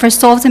comparison of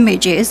resolved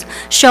images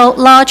show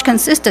large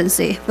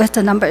consistency with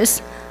the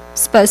numbers.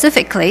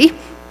 Specifically,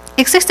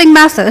 existing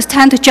methods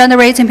tend to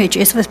generate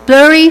images with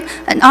blurry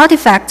and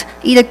artifact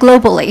either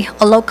globally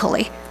or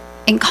locally.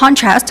 In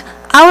contrast,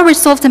 our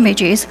resolved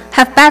images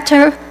have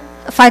better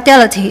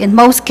fidelity in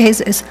most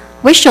cases,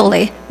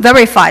 visually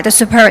verify the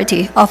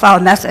superiority of our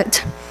method.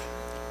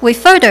 We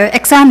further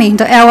examine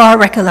the LR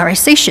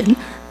regularization.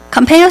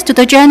 Compared to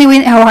the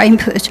genuine LR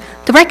input,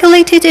 the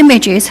regulated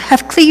images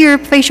have clear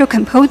facial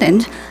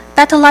component,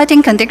 better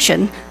lighting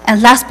condition,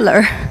 and less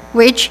blur,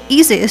 which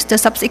eases the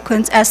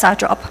subsequent SR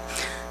drop.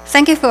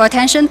 Thank you for your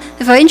attention.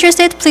 If you're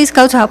interested, please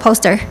go to our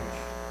poster.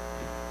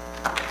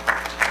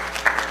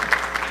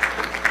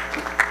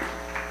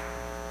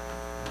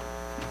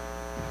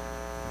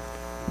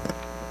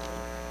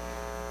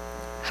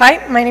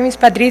 Hi, my name is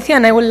Patricia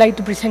and I would like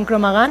to present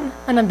ChromaGAN,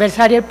 an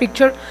adversarial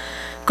picture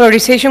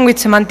colorization with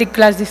semantic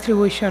class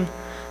distribution.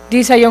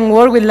 This is a young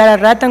work with Lara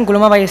Rat and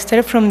Coloma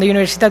Ballester from the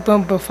Universitat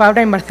Pompeu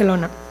Fabra in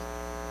Barcelona.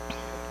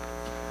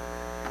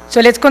 So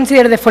let's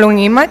consider the following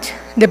image.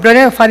 The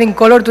problem of adding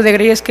color to the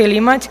grayscale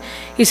image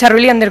is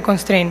really under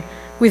constraint,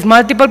 with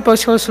multiple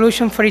possible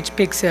solutions for each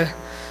pixel.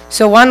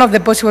 So one of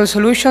the possible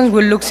solutions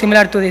will look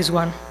similar to this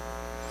one.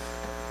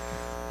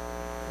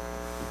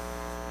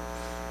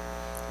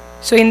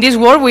 So in this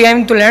work, we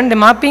aim to learn the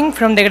mapping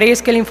from the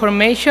grayscale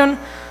information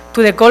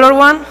to the color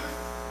one,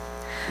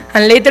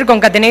 and later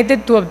concatenate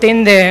it to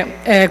obtain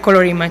the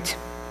color image.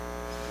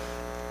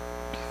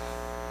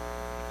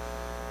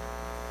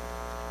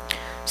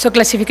 So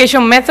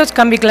classification methods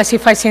can be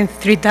classified in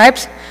 3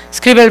 types: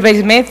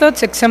 scribble-based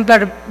methods,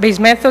 exemplar-based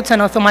methods,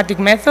 and automatic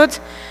methods.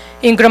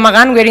 In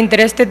ChromaGAN, we are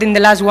interested in the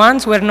last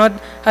ones, where not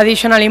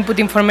additional input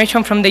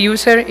information from the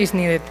user is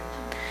needed.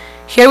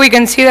 Here we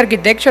can see the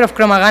architecture of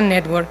ChromaGAN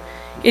network.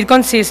 It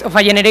consists of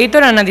a generator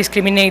and a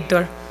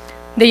discriminator.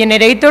 The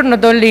generator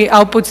not only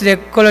outputs the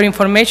color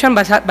information,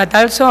 but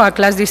also a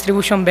class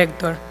distribution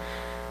vector.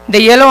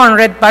 The yellow and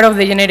red part of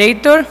the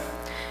generator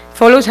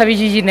follows a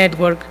VGG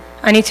network,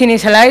 and it's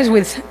initialized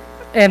with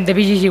the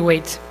VGG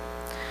weights.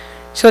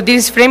 So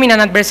this is framed in an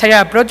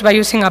adversarial approach by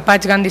using a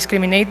patch GAN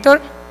discriminator.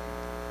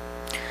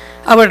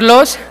 Our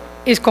loss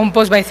is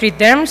composed by 3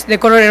 terms: the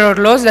color error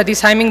loss, that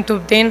is aiming to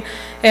obtain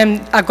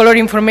a color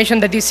information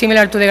that is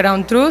similar to the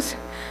ground truth;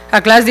 a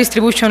class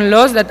distribution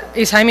loss, that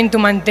is aiming to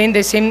maintain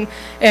the same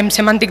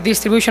semantic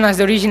distribution as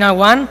the original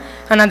one;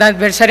 and an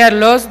adversarial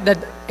loss that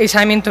is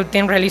aiming to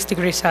obtain realistic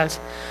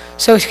results.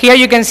 So here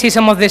you can see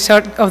some of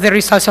the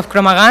results of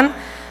ChromaGAN.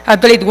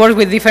 Actually, it works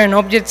with different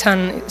objects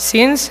and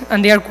scenes,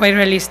 and they are quite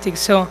realistic.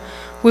 So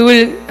we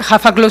will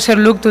have a closer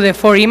look to the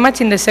 4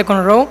 images in the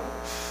second row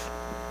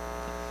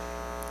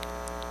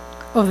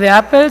of the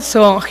apple.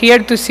 So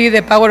here, to see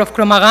the power of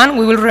ChromaGAN,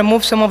 we will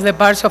remove some of the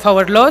parts of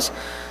our loss.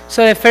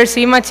 So the first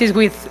image is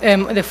with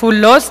the full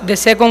loss, the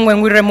second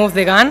when we remove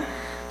the GAN,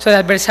 so the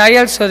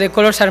adversarial, so the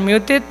colors are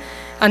muted,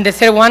 and the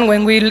third one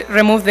when we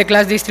remove the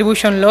class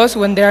distribution loss,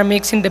 when they are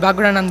mixing the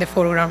background and the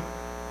foreground.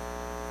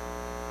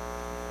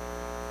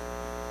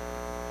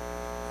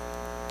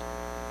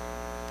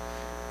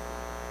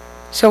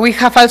 So we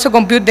have also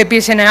computed the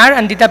PSNR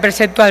and data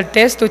perceptual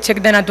test to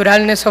check the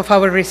naturalness of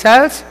our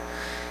results.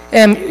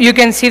 You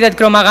can see that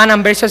ChromaGAN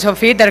and versions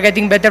of it are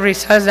getting better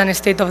results than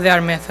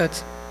state-of-the-art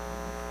methods.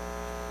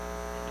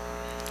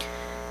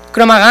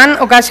 ChromaGAN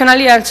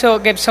occasionally also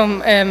gives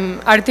some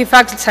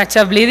artifacts such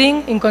as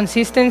bleeding,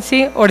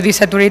 inconsistency, or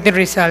desaturated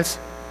results.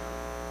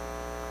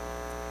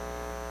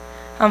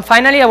 And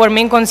finally, our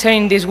main concern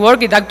in this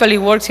work, it actually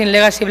works in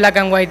legacy black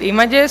and white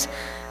images,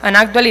 and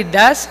actually it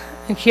does.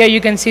 And here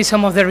you can see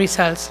some of the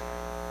results.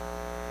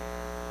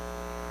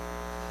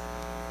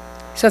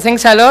 So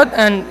thanks a lot,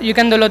 and you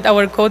can download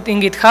our code in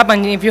GitHub,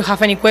 and if you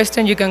have any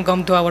questions, you can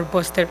come to our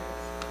poster.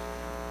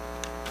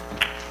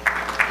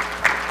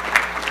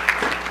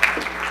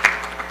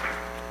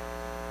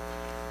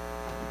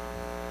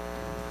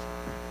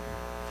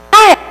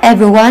 Hi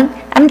everyone,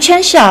 I'm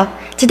Chen Xiao.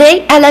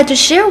 Today, I'd like to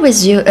share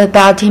with you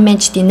about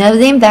image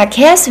denoting by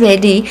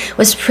KSVD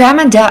with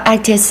prima-del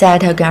active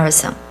set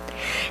algorithm.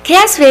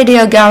 KSVD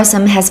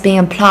algorithm has been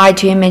applied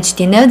to image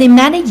denoting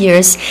many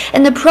years,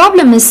 and the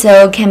problem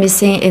itself can be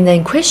seen in the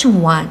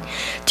equation 1.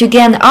 To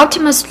get an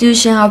optimal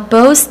solution of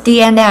both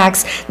D and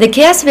X, the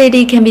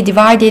KSVD can be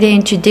divided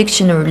into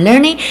dictionary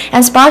learning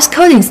and sparse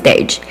coding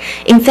stage.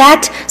 In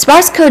fact,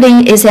 sparse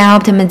coding is an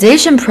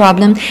optimization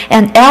problem,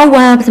 and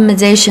L1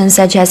 optimization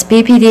such as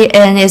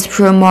BPDN is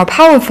proved more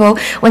powerful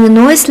when the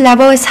noise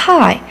level is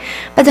high.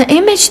 But the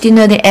image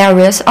denoting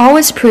areas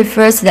always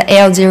prefers the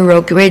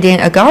L0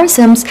 gradient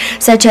algorithms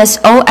such as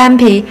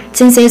OMP,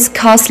 since it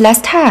costs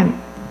less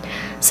time.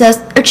 Thus,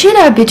 a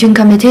trade-off between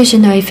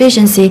computational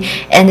efficiency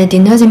and the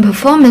denoting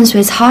performance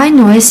with high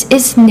noise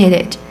is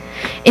needed.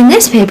 In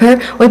this paper,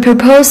 we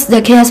propose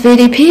the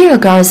KSVDP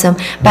algorithm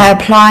by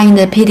applying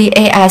the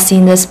PDAS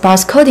in the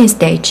sparse coding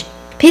stage.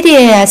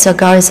 PDAS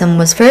algorithm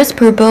was first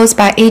proposed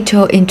by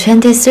Ito in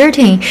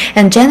 2013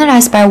 and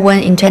generalized by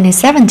Wen in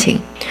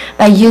 2017.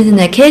 By using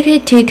the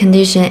KKT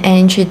condition and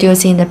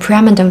introducing the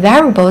parameter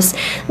variables,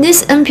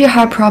 this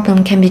NP-hard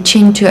problem can be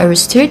changed to a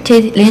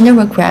restricted linear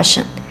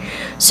regression.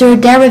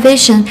 Through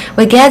derivation,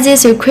 we get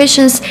these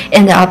equations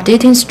and the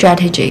updating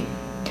strategy.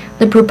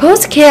 The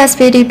proposed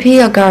KSVDP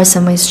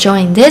algorithm is shown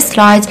in this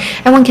slide,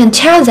 and one can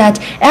tell that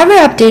every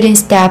updating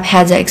step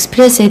has an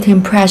explicit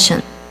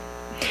impression.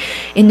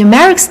 In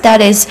numeric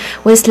studies,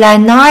 we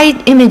select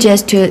 9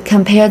 images to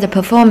compare the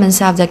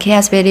performance of the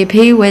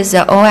KSVDP with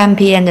the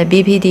OMP and the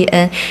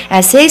BPDN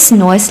at 6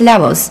 noise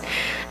levels.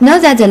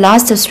 Note that the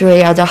last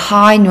 3 are the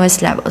high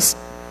noise levels.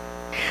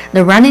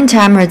 The running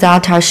time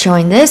results are shown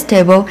in this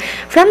table.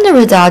 From the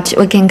result,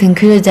 we can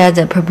conclude that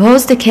the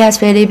proposed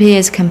KSVDP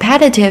is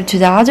competitive to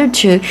the other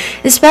 2,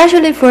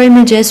 especially for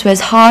images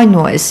with high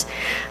noise.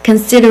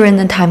 Considering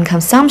the time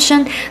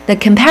consumption, the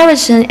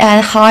comparison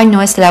at high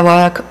noise level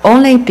are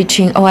only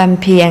between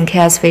OMP and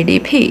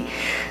KSVDP.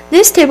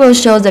 This table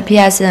shows the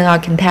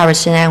PSNR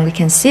comparison, and we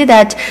can see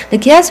that the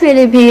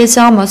KSVDP is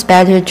almost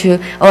better to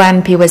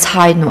OMP with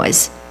high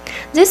noise.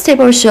 This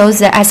table shows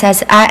the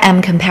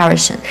SSIM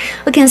comparison.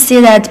 We can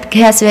see that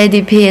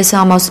KSVDP is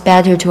almost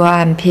better to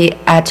OMP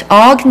at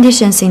all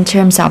conditions in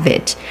terms of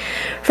it.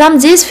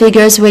 From these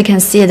figures, we can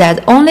see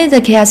that only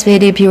the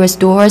KSVDP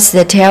restores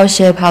the tail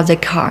shape of the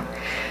car.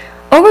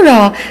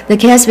 Overall, the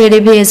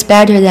KSVDP is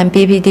better than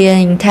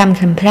BPDN in time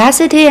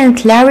complexity and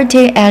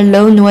clarity at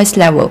low noise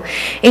level.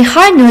 In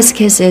high noise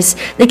cases,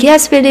 the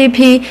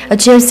KSVDP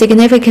achieves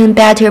significantly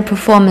better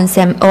performance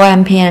than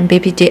OMP and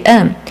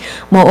BPDN.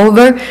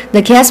 Moreover,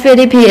 the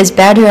KSVDP is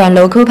better on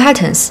local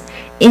patterns.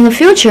 In the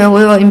future,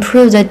 we will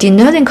improve the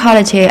denoting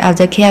quality of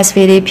the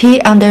KSVDP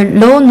under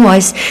low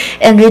noise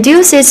and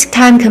reduce its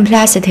time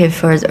complexity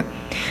further.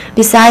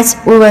 Besides,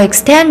 we will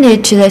extend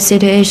it to the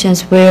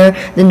situations where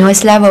the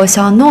noise level is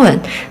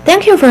unknown.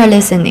 Thank you for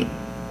listening.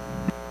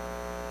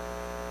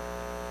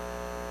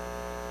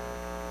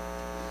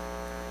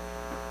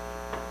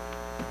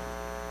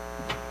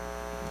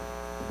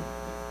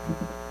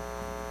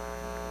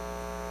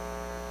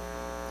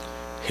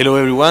 Hello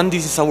everyone,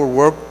 this is our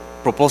work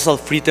proposal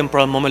free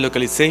temporal moment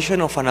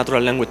localization of a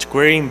natural language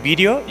query in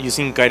video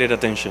using guided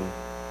attention.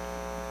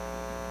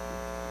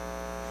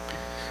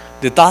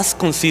 The task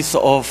consists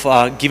of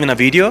given a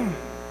video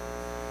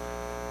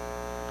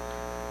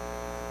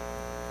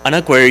and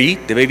a query.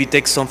 The baby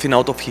takes something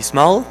out of his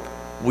mouth.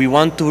 We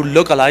want to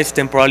localize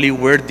temporally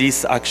where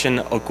this action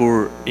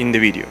occurs in the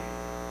video.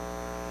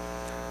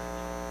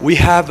 We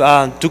have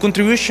two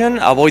contributions: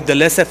 avoid the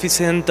less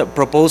efficient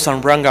propose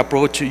and rank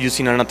approach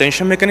using an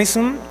attention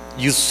mechanism,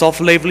 use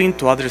soft labeling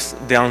to address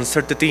the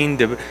uncertainty in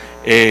the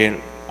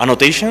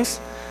annotations,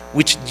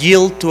 which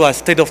yield to a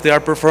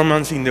state-of-the-art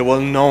performance in the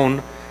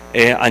well-known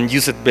and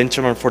used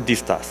benchmark for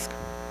this task.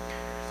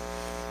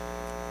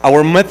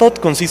 Our method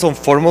consists of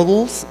 4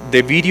 modules: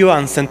 the video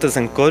and sentence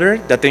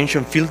encoder, the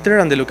attention filter,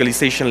 and the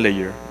localization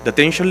layer. The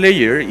attention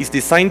layer is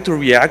designed to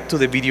react to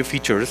the video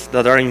features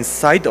that are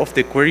inside of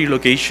the query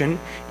location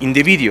in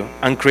the video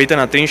and create an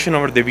attention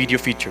over the video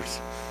features.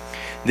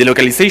 The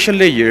localization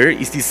layer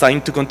is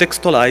designed to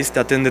contextualize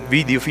the attended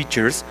video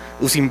features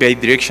using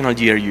bidirectional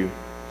GRU.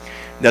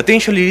 The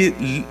attention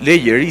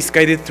layer is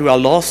guided through a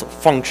loss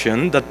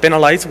function that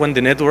penalizes when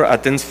the network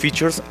attends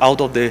features out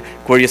of the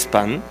query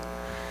span,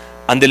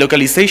 and the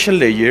localization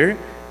layer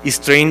is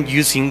trained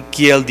using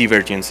KL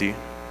divergency.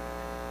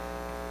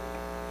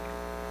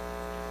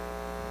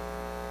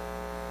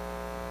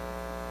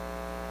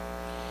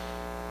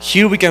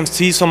 Here we can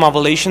see some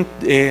evaluation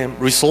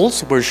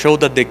results where show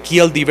that the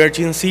KL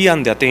divergency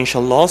and the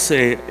attention loss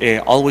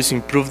always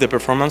improve the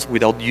performance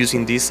without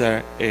using these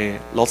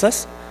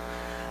losses.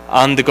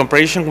 And the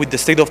comparison with the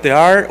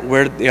state-of-the-art,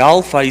 where the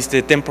alpha is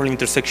the temporal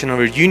intersection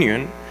over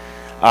union,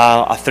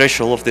 a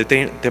threshold of the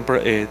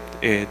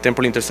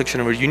temporal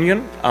intersection over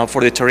union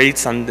for the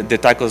charades and the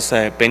tacos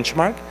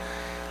benchmark.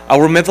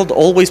 Our method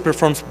always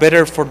performs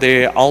better for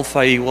the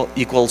alpha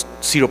equals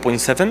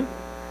 0.7.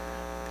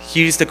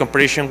 Here is the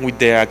comparison with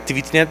the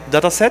ActivityNet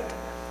dataset.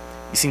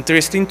 It's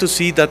interesting to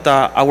see that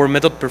our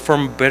method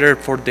performed better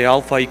for the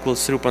alpha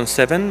equals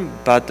 0.7,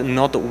 but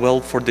not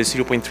well for the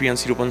 0.3 and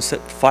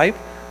 0.5.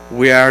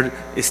 We are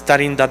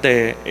studying that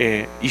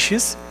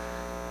issues.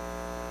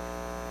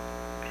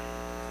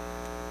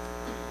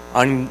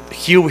 And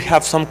here we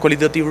have some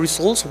qualitative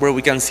results where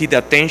we can see the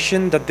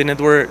attention that the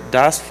network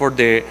does for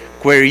the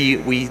query.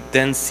 We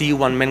then see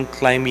one man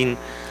climbing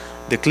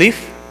the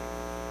cliff.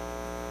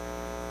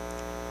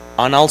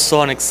 And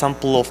also an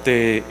example of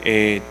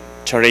the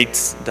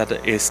charades that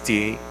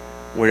STA,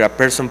 where a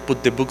person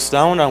put the books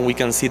down and we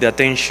can see the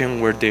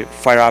attention where they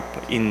fire up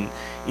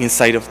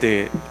inside of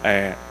the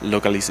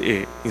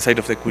inside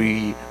of the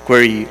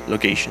query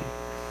location.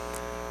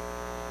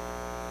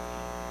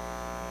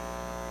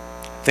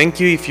 Thank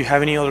you. If you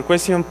have any other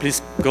question,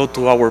 please go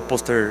to our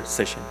poster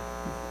session.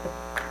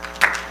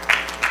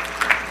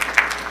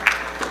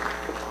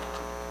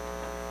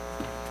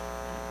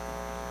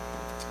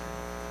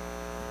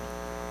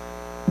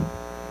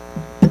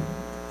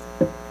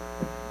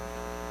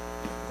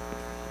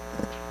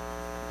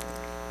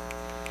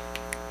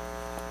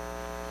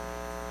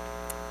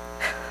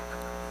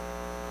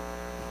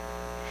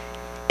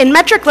 In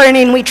metric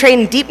learning, we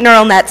train deep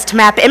neural nets to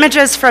map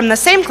images from the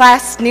same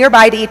class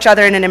nearby to each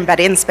other in an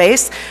embedding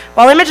space,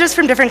 while images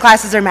from different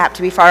classes are mapped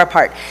to be far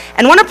apart.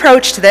 And one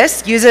approach to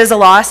this uses a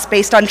loss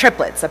based on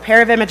triplets, a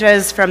pair of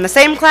images from the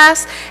same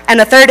class and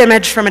a third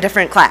image from a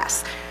different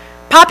class.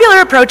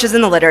 Popular approaches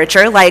in the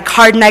literature, like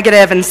hard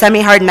negative and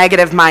semi-hard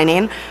negative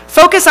mining,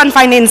 focus on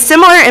finding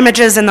similar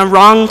images in the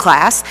wrong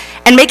class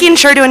and making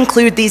sure to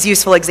include these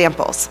useful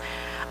examples.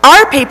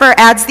 Our paper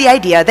adds the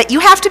idea that you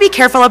have to be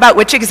careful about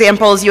which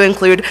examples you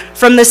include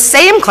from the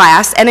same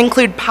class and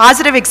include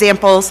positive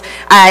examples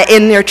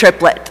in your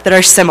triplet that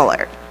are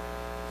similar.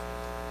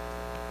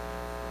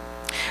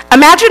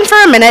 Imagine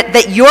for a minute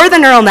that you're the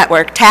neural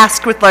network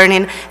tasked with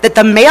learning that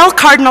the male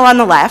cardinal on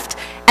the left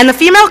and the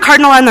female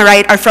cardinal on the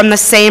right are from the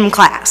same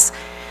class.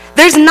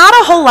 There's not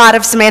a whole lot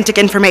of semantic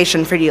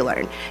information for you to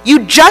learn.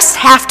 You just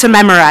have to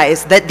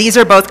memorize that these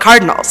are both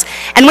cardinals.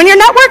 And when your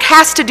network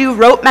has to do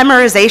rote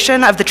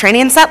memorization of the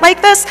training set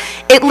like this,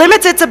 it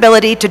limits its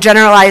ability to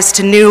generalize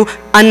to new,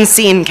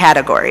 unseen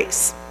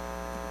categories.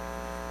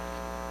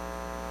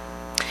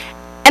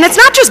 And it's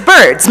not just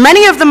birds.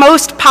 Many of the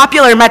most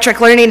popular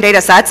metric learning data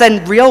sets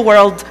and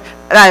real-world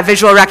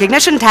visual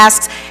recognition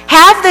tasks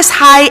have this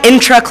high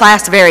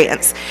intra-class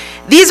variance.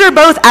 These are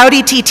both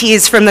Audi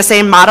TTs from the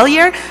same model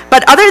year,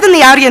 but other than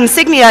the Audi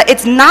insignia,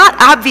 it's not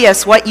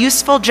obvious what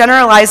useful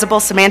generalizable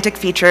semantic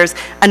features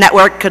a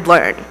network could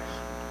learn.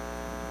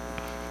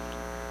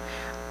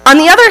 On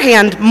the other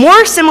hand,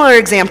 more similar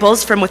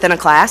examples from within a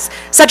class,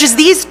 such as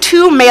these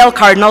two male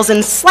cardinals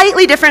in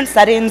slightly different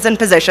settings and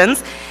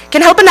positions,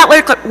 can help a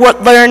network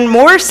learn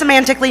more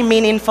semantically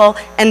meaningful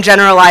and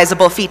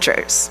generalizable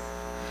features.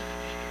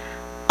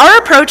 Our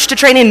approach to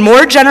training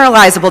more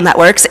generalizable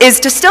networks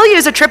is to still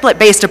use a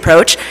triplet-based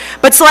approach,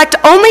 but select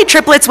only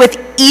triplets with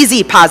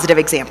easy positive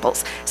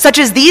examples, such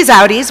as these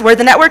Audis, where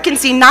the network can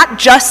see not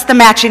just the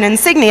matching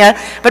insignia,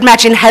 but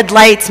matching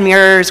headlights,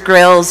 mirrors,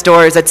 grills,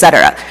 doors,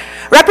 etc.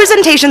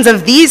 Representations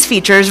of these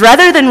features,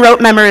 rather than rote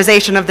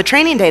memorization of the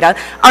training data,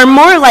 are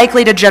more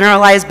likely to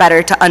generalize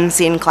better to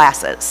unseen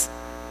classes.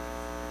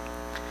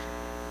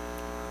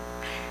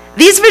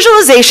 These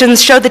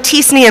visualizations show the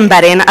t-SNE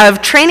embedding of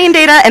training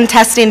data and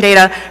testing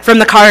data from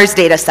the CARS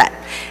data set.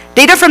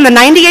 Data from the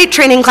 98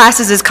 training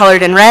classes is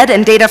colored in red,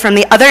 and data from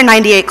the other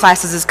 98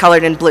 classes is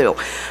colored in blue.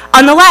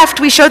 On the left,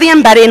 we show the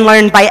embedding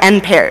learned by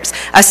n pairs,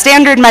 a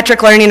standard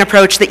metric learning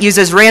approach that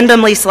uses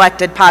randomly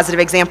selected positive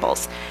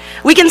examples.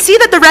 We can see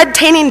that the red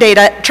training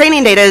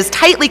data is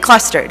tightly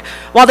clustered,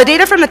 while the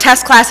data from the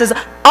test classes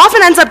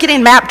often ends up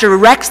getting mapped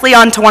directly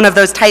onto one of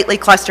those tightly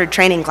clustered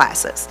training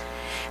classes.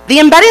 The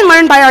embedding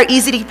learned by our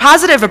easy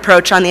positive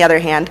approach, on the other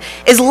hand,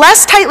 is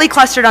less tightly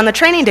clustered on the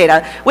training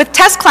data, with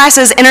test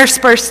classes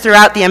interspersed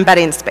throughout the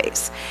embedding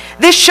space.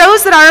 This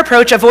shows that our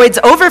approach avoids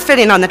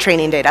overfitting on the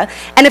training data,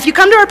 and if you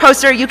come to our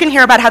poster, you can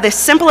hear about how this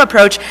simple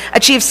approach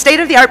achieves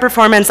state-of-the-art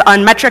performance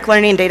on metric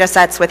learning data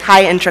sets with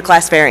high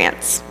intra-class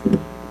variance.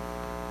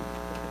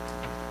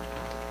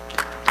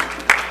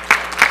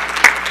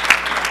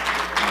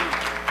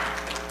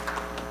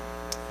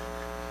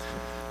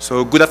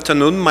 So good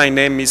afternoon, my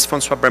name is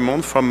François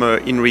Bremont from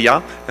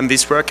INRIA, and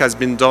this work has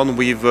been done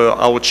with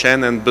our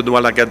Shen and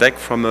Benoît Lagadec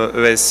from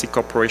ESC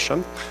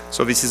Corporation.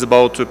 So this is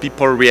about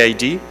people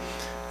re-ID,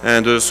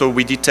 and so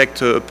we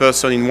detect a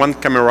person in one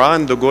camera,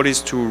 and the goal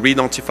is to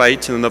re-identify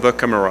it in another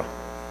camera.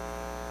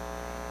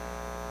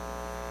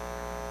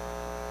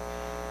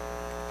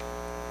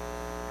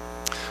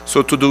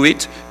 So to do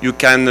it, you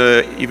can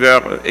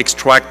either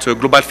extract a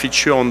global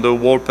feature on the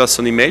whole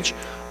person image,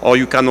 or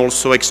you can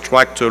also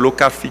extract a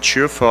local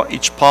feature for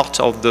each part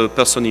of the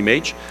person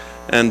image.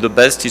 And the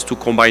best is to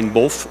combine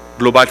both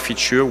global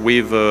feature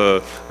with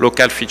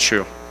local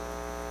feature.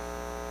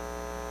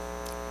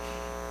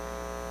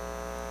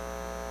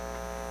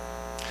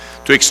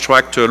 To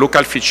extract a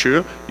local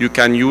feature, you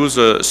can use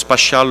a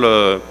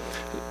spatial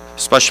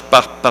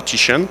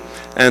partition.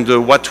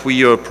 And what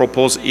we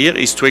propose here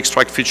is to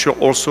extract feature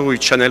also with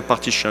channel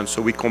partition.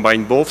 So we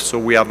combine both, so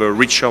we have a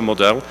richer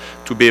model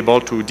to be able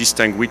to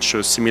distinguish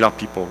similar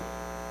people.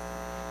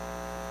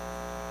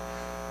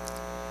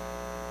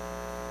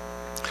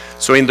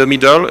 So in the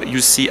middle, you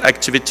see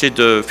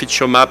activated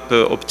feature map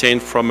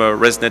obtained from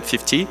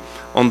ResNet-50.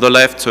 On the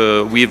left,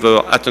 with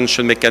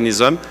attention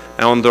mechanism,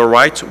 and on the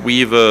right,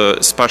 with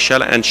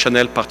spatial and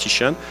channel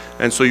partition.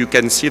 And so you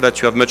can see that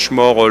you have much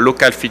more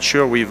local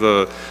feature with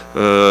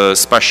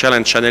spatial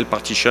and channel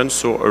partition,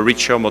 so a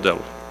richer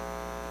model.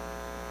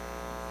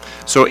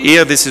 So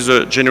here, this is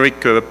a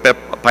generic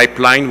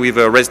pipeline with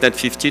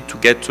ResNet-50 to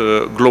get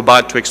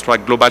global, to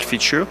extract global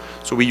feature.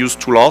 So we use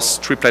two loss,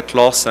 triplet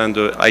loss and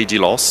ID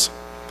loss.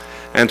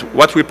 And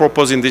what we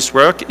propose in this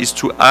work is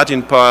to add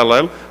in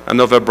parallel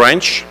another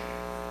branch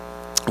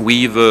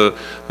with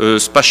a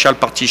spatial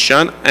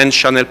partition and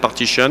channel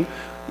partition.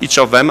 Each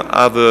of them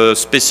have a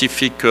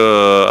specific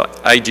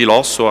ID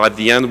loss, so at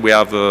the end we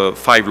have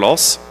 5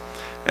 loss.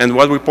 And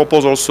what we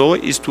propose also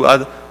is to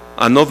add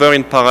another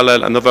in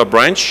parallel, another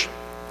branch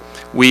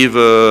with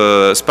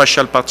a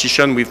spatial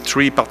partition with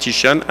 3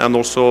 partition and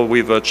also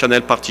with a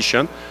channel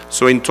partition.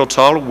 So in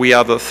total we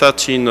have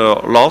 13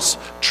 loss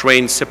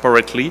trained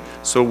separately,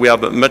 so we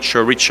have a much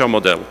richer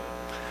model.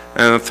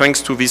 And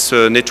thanks to this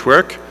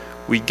network,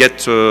 we get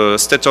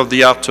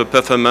state-of-the-art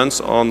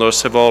performance on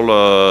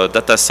several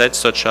data sets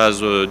such as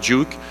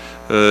Duke,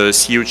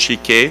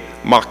 CUCK,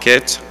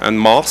 Market, and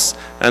Mars,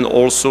 and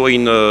also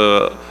in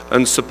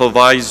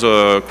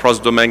unsupervised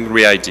cross-domain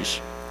re-ID.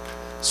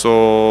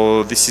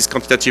 So this is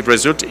quantitative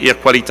result, here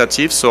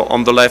qualitative. So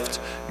on the left,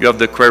 you have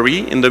the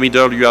query. In the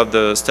middle, you have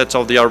the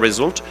state-of-the-art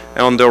result.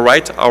 And on the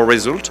right, our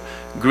result.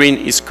 Green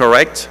is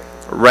correct.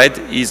 Red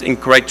is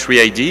incorrect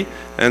re-ID.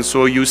 And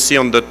so you see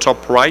on the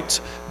top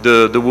right,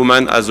 the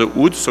woman has a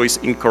hood, so it's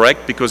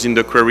incorrect because in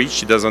the query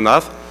she doesn't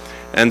have.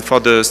 And for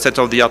the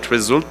state-of-the-art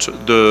result,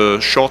 the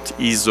short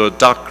is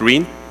dark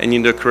green, and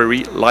in the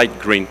query, light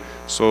green.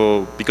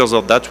 So because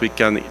of that, we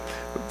can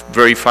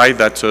verify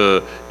that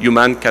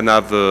human can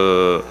have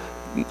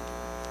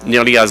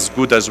nearly as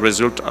good as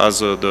result as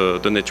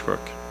the network.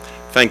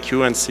 Thank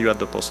you, and see you at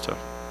the poster.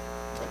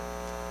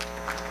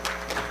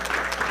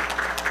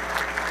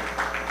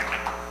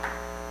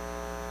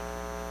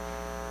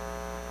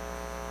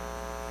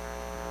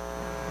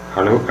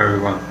 Hello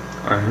everyone,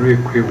 I'm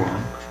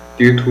Retrieval.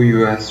 Due to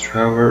US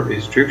travel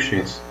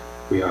restrictions,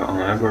 we are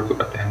unable to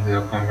attend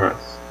the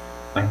conference.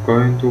 I'm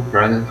going to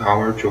present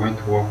our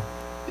joint work,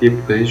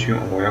 deep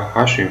position while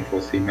hashing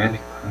for semantic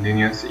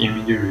continuous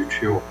image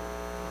retrieval.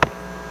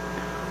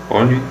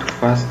 Owing to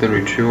fast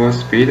retrieval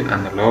speed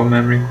and low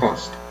memory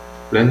cost,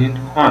 learning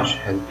to hash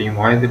has been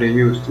widely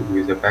used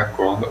with the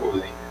background of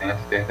the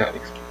internet data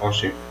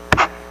explosion.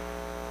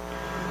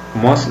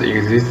 Most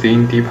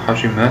existing deep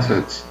hashing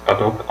methods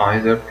adopt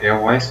either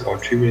pairwise or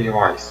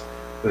triplet-wise,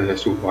 the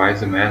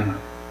supervised manner,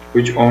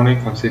 which only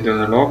consider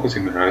the local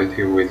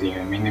similarity within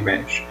a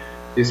mini-batch.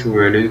 This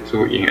will lead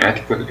to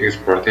inadequate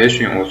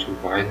exploitation of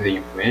supervised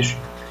information.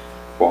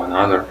 For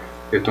another,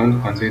 they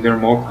don't consider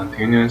more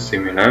continuous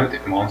similarity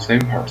among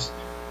samples,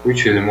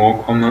 which is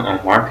more common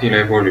on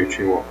multi-level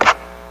retrieval.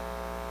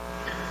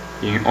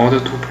 In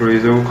order to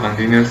preserve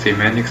continuous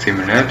semantic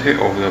similarity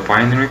of the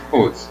binary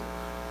codes,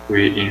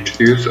 we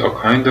introduce a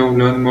kind of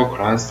learnable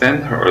class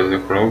center as the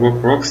global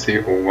proxy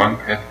of one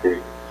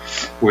category.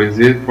 With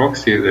this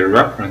proxy, the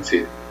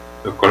references,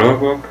 the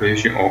global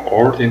position of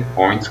all data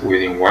points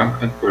within one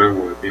category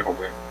will be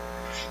available.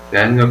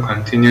 Then the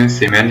continuous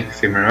semantic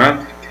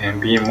similarity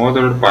can be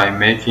modeled by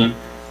making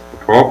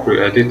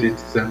appropriate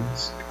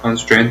distance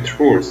constraint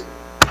rules.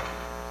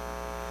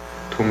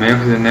 To make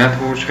the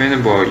network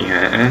trainable in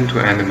an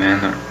end-to-end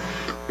manner,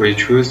 we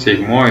choose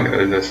sigmoid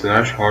as the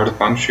threshold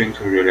function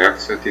to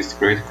relax the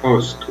discrete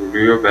codes to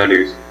real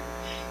values.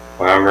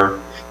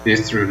 However,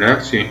 this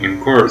relaxation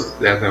incurs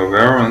that the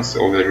variance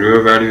of the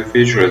real value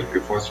features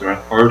before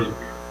thresholding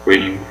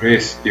will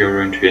increase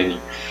during training,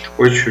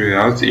 which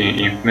results in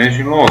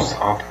information loss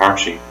after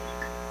hashing.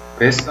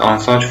 Based on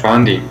such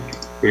finding,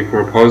 we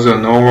propose a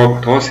novel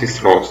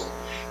kurtosis loss,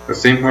 a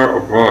simple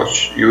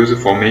approach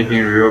used for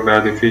making real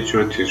value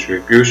feature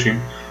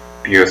distribution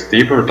be a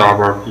steeper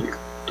double peak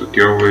to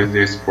deal with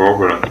this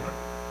problem.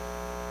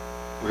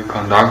 We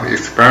conduct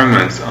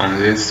experiments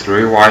on these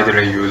three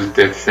widely used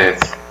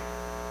datasets.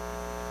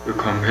 We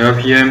compare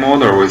PA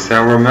model with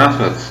several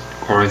methods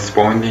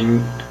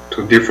corresponding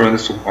to different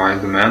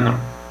supervised manner.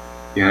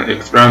 In an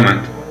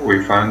experiment,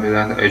 we found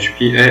that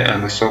HPA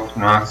and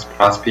softmax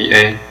plus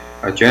PA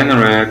are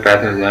generally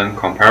better than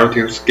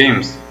comparative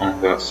schemes on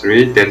the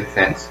three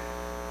datasets.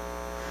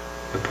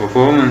 The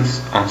performance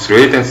on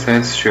three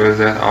datasets shows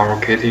that our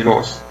KT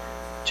loss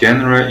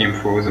generally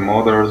improves the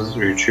model's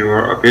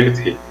retrieval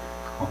ability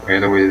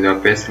compared with the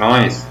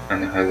baselines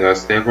and has a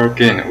stable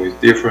gain with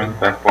different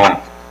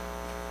backbones.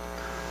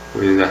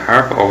 With the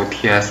help of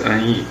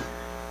TSNE,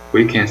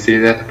 we can see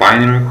that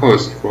binary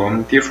codes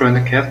from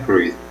different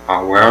categories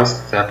are well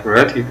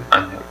separated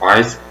and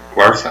vice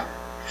versa,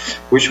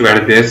 which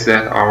validates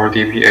that our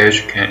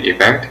DPH can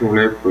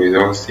effectively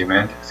preserve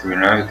semantic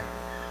similarity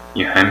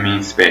in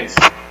Haibin space.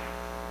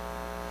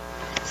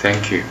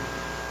 Thank you.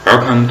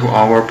 Welcome to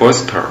our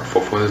poster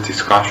for further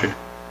discussion.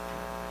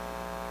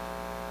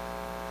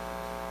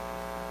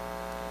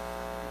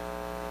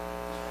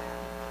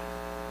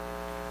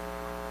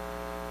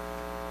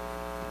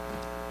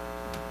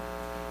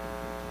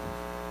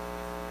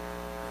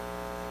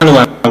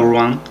 Hello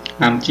everyone,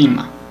 I'm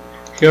Jima.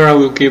 Here I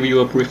will give you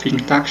a brief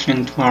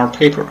introduction to our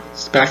paper,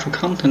 Spatial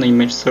Content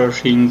Image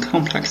Search in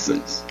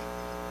Complexes.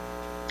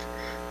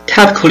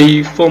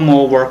 Typically,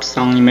 formal works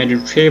on image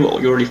retrieval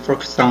usually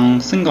focus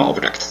on single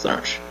object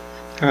search,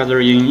 either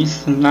in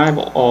instance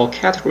level or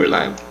category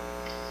level,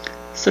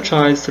 such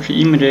as such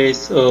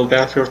images of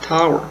Eiffel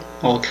Tower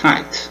or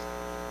kite.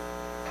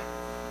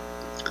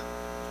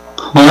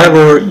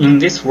 However, in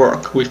this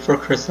work, we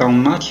focus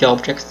on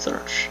multi-object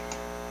search.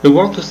 We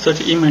want to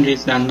search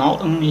images that not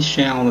only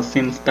share the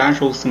same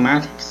spatial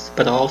semantics,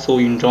 but also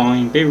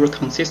enjoy visual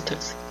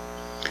consistency.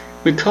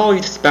 We call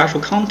it spatial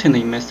content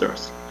image search.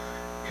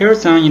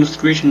 Here's an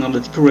illustration of the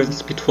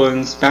difference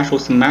between spatial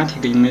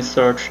semantic image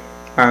search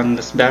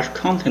and spatial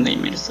content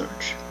image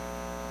search.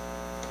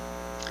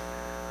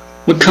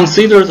 We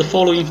consider the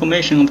following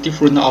information of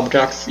different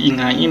objects in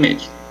an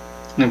image: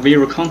 the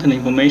visual content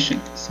information,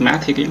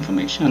 semantic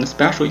information, and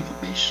spatial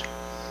information.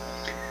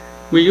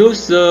 We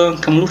use the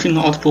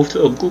convolutional output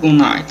of Google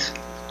NIT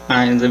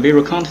as the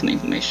visual content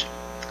information,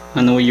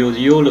 and we use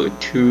YOLO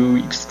to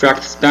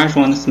extract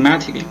spatial and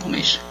semantic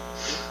information.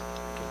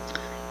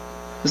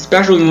 The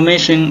spatial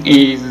information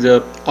is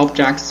the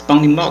object's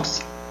bounding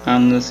box,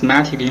 and the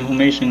semantic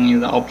information is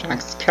the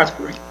object's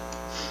category.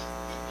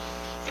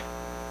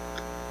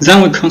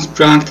 Then we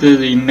construct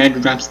the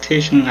image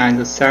representation as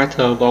a set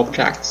of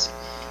objects,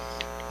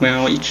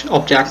 where each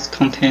object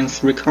contains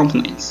three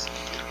components.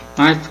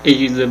 F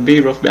is the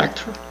visual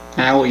vector,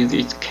 L is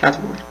its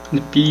category,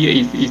 and B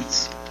is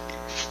its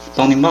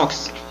bounding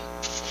box.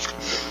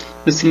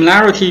 The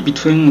similarity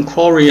between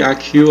query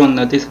IQ and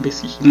the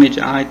database image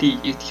ID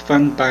is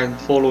defined by the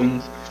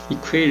following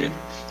equation.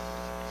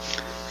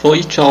 For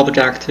each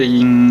object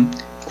in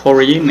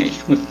query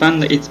image, we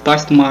find its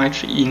best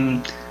match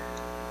in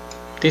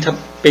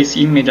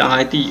database image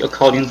ID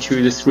according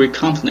to the three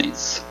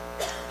components.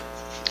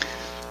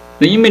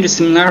 The image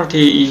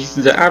similarity is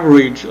the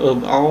average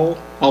of all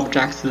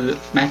objects'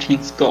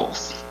 matching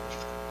scores.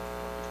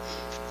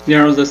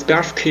 There is a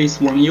special case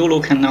when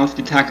YOLO cannot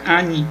detect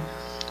any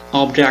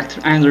object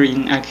either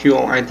in IQ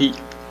or ID.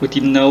 We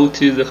denote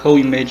the whole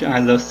image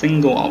as a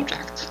single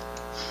object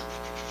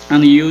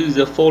and use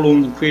the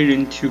following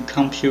equation to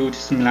compute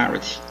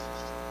similarity.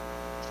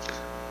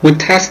 We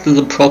test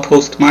the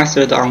proposed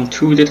method on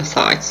two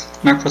datasets,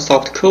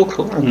 Microsoft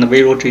Cocoa and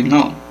Visual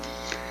Genome.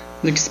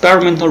 The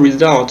experimental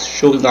results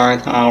show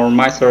that our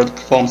method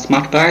performs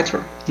much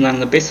better than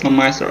the baseline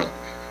method,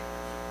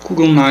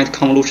 Google Night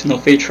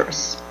convolutional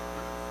features.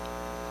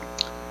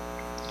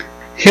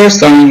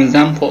 Here's an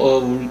example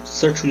of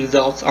search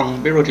results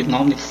on Visual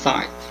Genome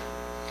site,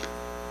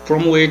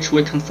 from which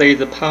we can see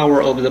the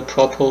power of the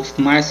proposed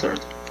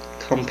method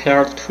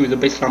compared to the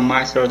baseline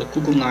method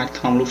Google Night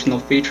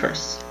convolutional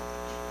features.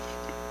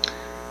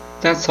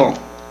 That's all.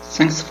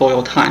 Thanks for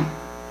your time.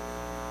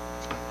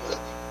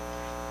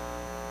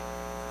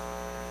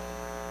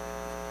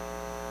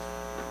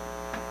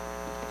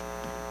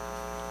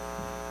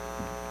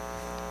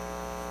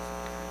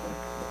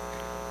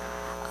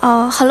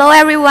 Hello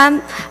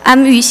everyone,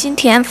 I'm Yuxin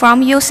Tian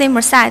from UC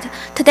Merced.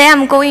 Today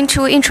I'm going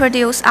to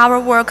introduce our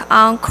work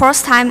on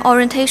cross-time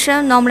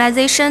orientation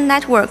normalization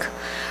network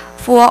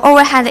for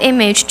overhead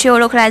image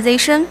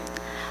geolocalization.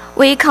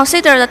 We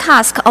consider the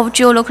task of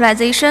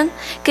geolocalization.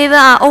 Given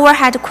an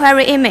overhead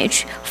query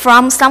image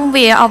from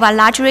somewhere of a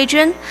large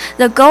region,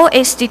 the goal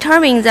is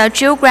determining the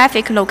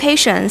geographic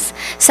locations,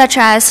 such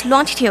as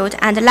longitude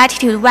and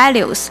latitude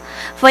values.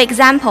 For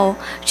example,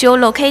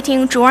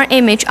 geolocating drone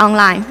image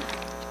online.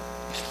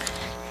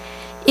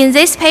 In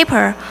this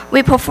paper,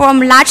 we perform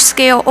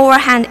large-scale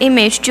overhead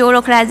image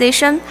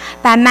geolocalization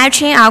by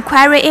matching our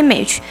query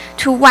image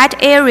to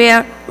wide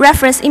area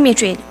reference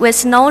imagery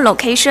with no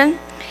location.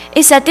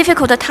 It's a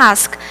difficult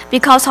task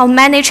because of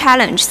many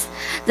challenges.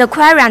 The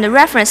query and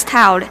reference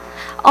tile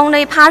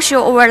only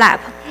partial overlap.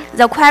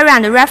 The query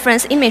and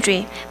reference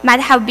imagery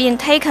might have been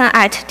taken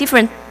at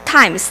different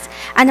times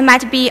and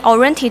might be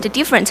oriented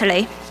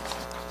differently.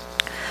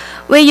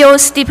 We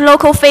use deep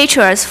local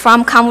features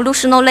from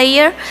convolutional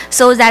layer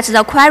so that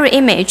the query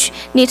image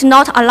need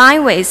not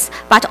align with,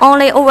 but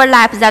only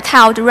overlap the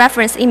tiled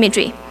reference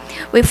imagery.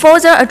 We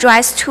further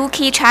address two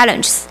key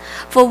challenges.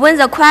 For when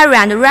the query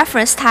and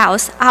reference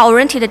tiles are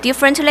oriented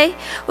differently,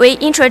 we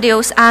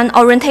introduce an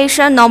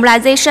orientation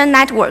normalization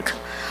network.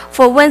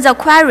 For when the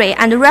query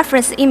and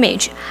reference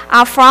image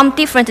are from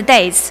different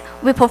dates,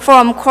 we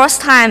perform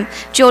cross-time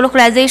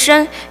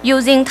geolocalization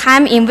using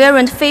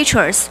time-invariant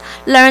features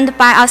learned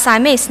by a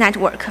Siamese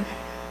network.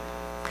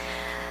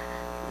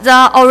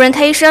 The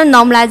orientation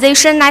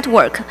normalization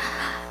network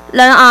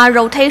learns a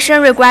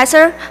rotation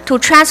regressor to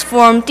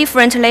transform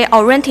differently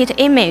oriented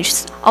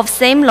images of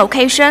same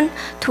location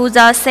to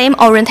the same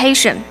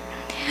orientation.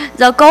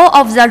 The goal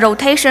of the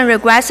rotation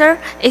regressor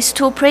is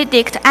to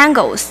predict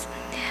angles,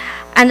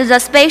 and the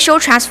spatial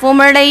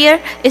transformer layer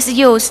is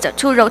used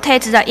to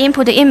rotate the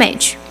input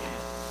image.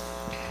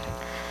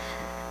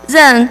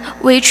 Then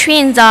we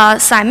train the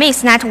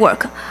Siamese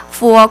network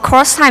for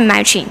cross-time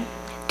matching.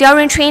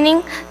 During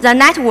training, the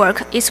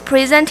network is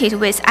presented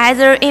with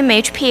either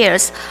image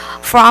pairs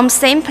from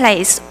same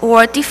place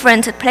or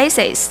different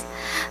places.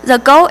 The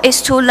goal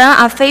is to learn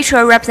a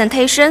feature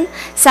representation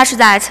such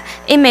that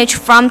images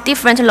from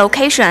different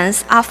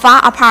locations are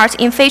far apart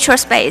in feature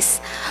space,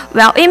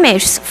 while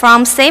images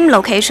from same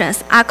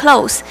locations are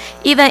close,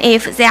 even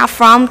if they are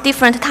from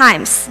different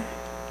times.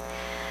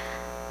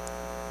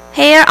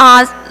 Here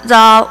are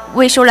the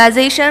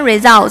visualization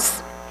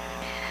results.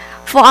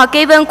 For a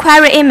given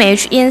query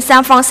image in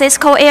San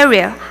Francisco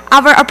area,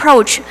 our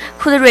approach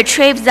could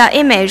retrieve the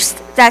images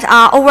that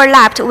are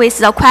overlapped with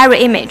the query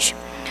image.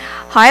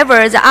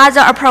 However, the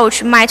other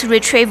approach might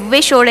retrieve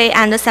visually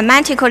and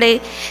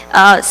semantically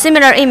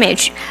similar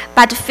image,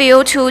 but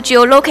fail to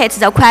geolocate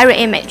the query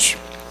image.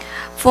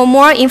 For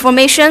more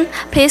information,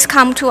 please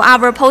come to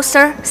our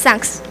poster.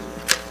 Thanks.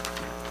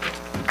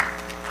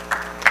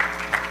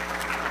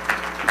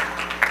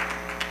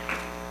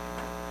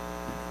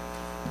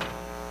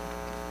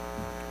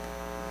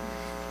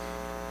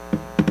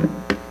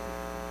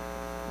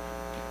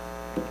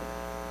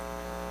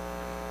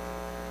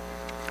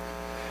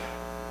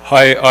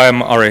 Hi,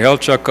 I'm Ari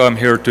Helchak. I'm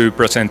here to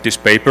present this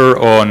paper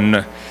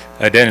on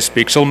dense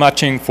pixel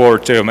matching for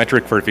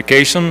geometric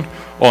verification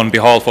on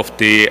behalf of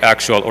the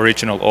actual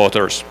original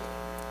authors.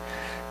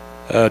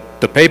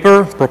 The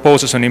paper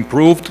proposes an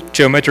improved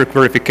geometric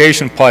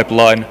verification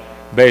pipeline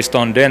based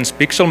on dense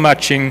pixel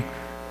matching,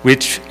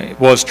 which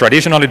was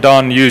traditionally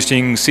done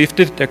using SIF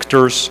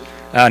detectors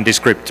and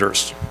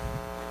descriptors.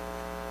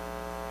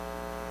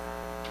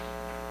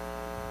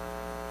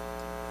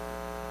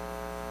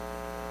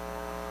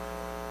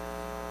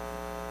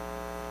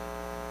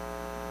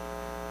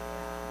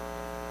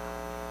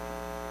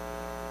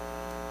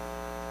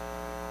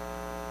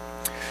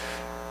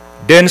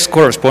 Dense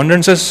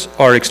correspondences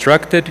are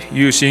extracted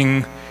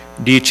using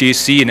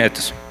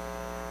DGCNet.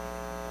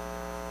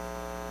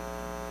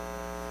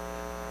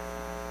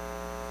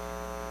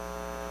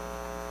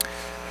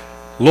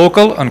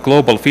 Local and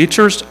global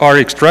features are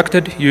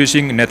extracted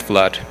using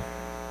NetFlat.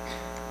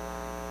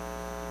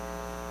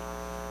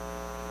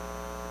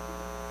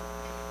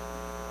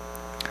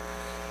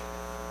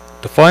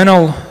 The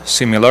final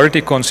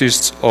similarity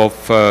consists of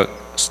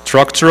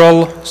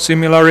structural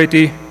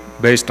similarity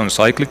based on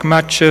cyclic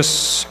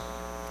matches,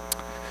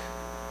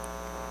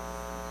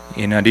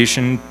 in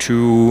addition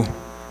to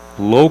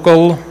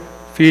local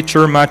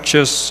feature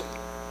matches,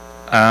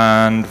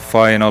 and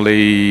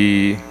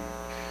finally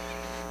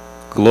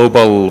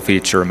global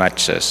feature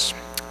matches.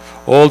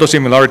 All the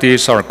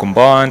similarities are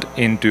combined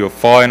into a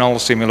final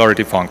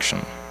similarity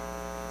function.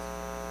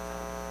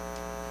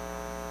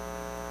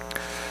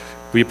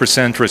 We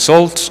present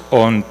results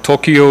on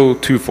Tokyo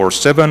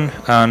 247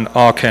 and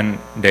Aachen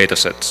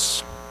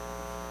datasets.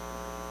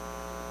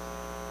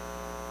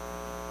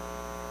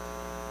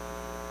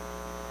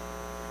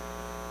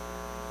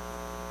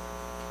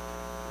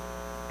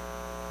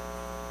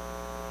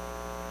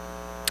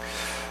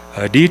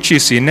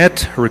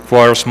 DGCNet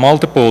requires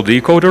multiple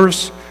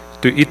decoders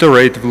to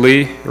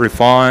iteratively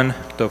refine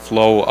the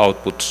flow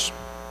outputs.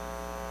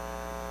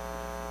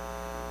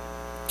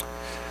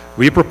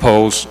 We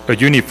propose a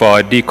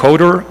unified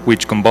decoder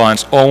which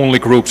combines only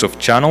groups of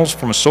channels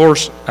from a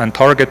source and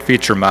target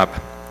feature map.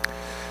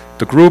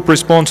 The group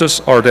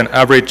responses are then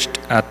averaged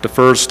at the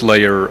first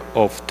layer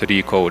of the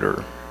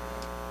decoder.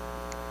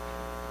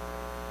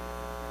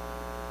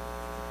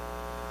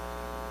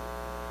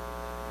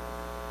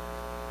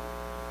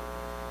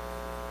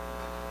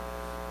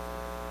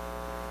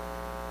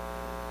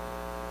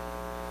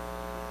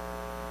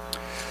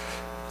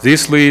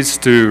 This leads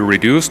to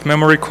reduced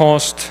memory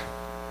cost.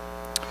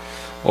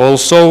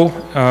 Also,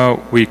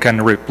 we can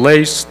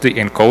replace the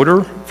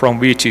encoder from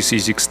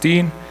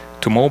VGC16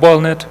 to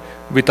MobileNet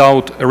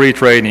without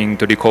retraining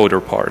the decoder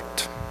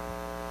part.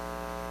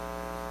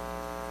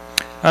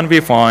 And we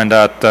find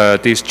that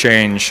this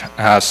change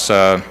has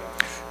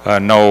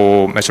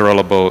no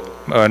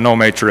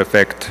major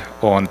effect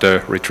on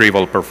the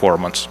retrieval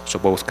performance, so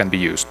both can be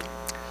used.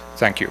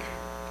 Thank you.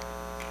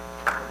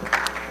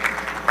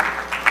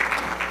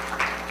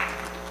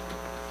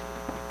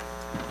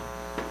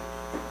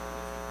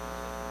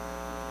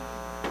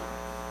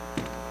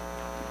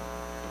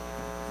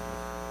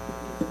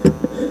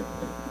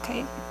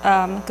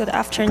 Good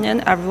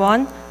afternoon,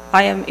 everyone.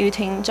 I am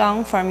Yuting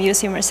Zhang from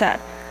UC Merced,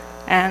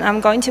 and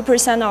I'm going to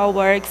present our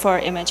work for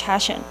image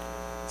hashing.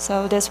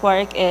 So this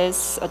work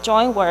is a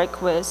joint work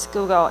with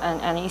Google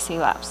and NEC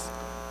Labs.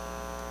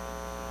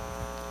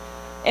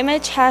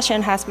 Image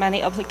hashing has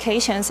many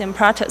applications in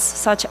practice,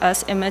 such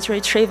as image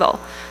retrieval.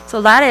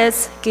 So that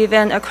is,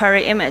 given a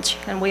query image,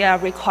 and we are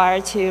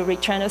required to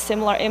return a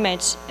similar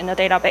image in the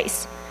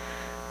database.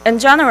 In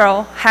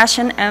general,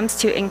 hashing aims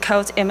to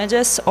encode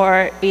images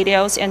or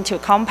videos into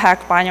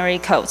compact binary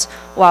codes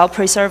while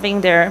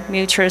preserving their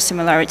mutual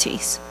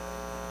similarities.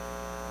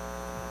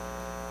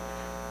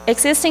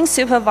 Existing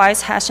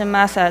supervised hashing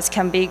methods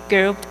can be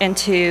grouped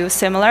into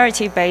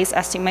similarity-based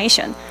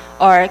estimation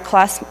or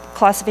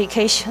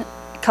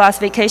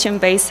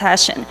classification-based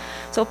hashing.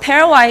 So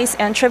pairwise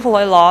and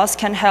triplet laws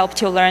can help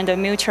to learn the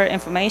mutual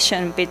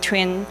information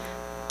between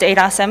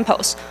data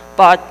samples,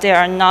 but they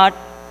are not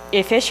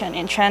efficient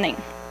in training.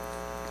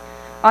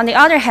 On the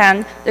other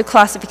hand, the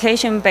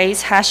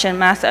classification-based hashing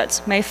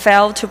methods may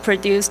fail to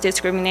produce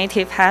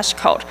discriminative hash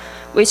code,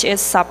 which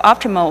is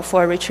suboptimal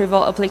for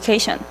retrieval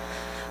application.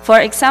 For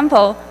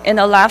example, in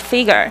the left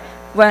figure,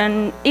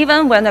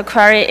 even when the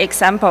query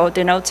example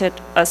denoted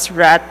as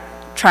red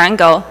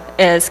triangle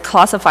is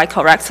classified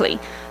correctly,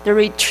 the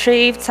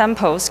retrieved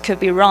samples could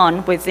be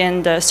run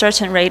within the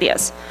certain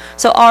radius.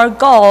 So our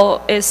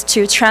goal is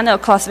to train a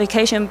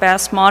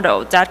classification-based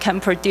model that can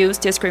produce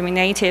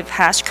discriminative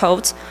hash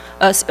codes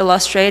as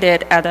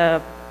illustrated at the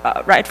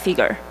right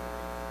figure.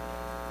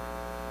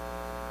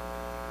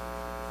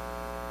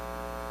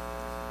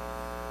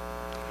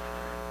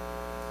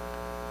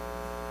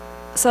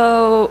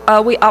 So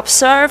we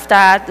observed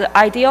that the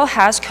ideal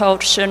hash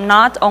code should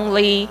not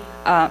only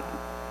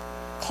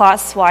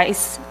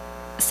class-wise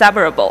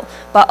separable,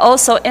 but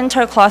also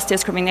inter-class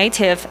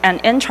discriminative and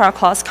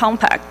intra-class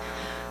compact.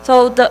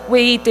 So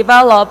we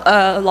develop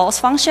a loss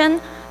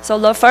function. So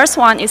the first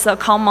one is a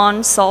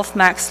common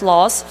softmax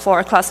loss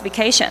for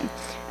classification.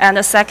 And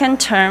the second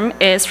term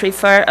is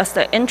referred as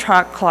the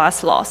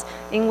intra-class loss,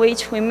 in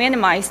which we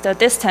minimize the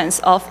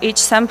distance of each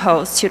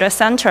sample to the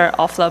center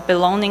of the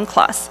belonging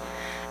class.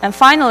 And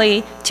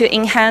finally, to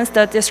enhance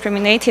the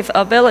discriminative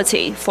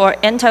ability for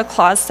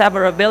inter-class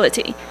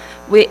separability,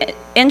 we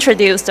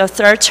introduced the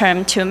third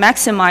term to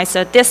maximize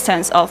the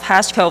distance of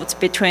hash codes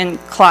between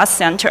class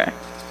center.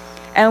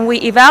 And we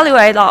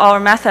evaluate our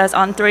methods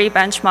on 3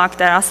 benchmark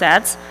data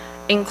sets,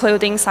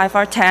 including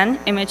Cypher10,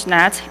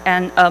 ImageNet,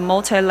 and a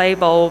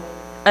multi-label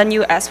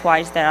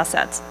NUSY data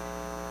set.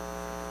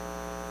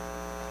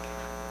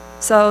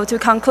 So to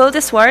conclude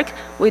this work,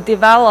 we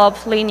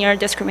develop linear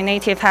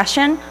discriminative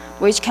hashing,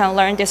 which can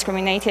learn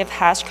discriminative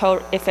hash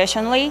code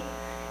efficiently.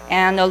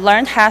 And the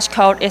learned hash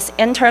code is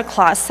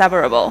inter-class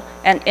separable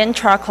and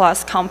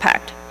intra-class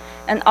compact.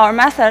 And our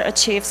method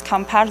achieves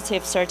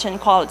competitive search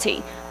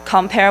quality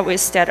compared with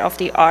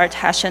state-of-the-art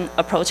hashing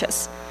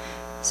approaches.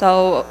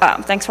 So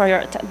thanks for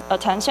your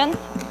attention.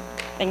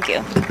 Thank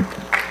you.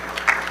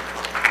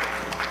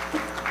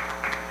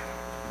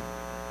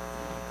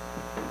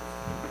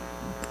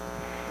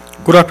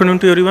 Good afternoon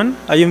to everyone.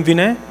 I am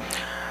Vinay.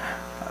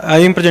 I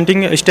am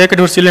presenting a stack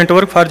adversarial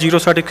network for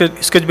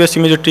zero-static sketch-based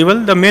image retrieval.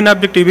 The main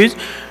objective is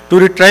to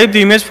retrieve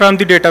the image from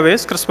the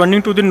database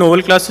corresponding to the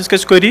novel class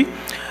sketch query.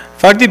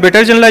 For the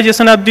better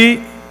generalization of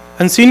the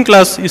unseen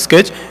class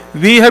sketch,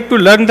 we have to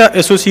learn the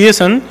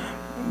association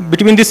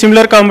between the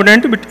similar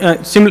component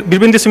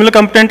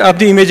of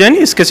the image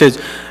and sketches,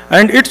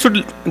 and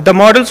the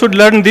model should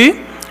not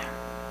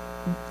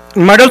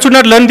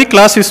learn the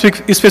class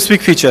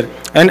specific feature.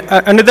 And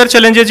another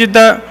challenge is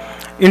the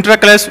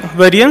intra-class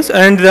variance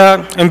and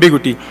the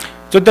ambiguity.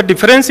 So the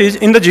difference is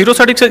in the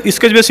zero-static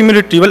sketch-based image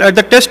retrieval, at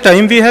the test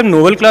time we have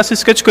novel class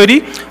sketch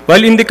query,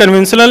 while in the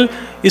conventional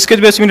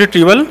sketch-based image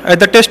retrieval, at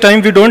the test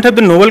time we don't have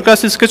the novel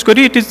class sketch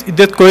query.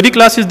 The query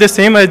class is the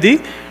same as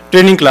the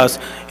training class.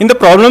 In the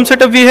problem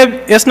setup, we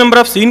have S number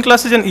of seen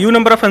classes and U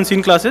number of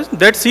unseen classes.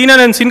 That seen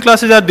and unseen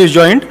classes are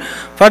disjoint.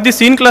 For the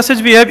seen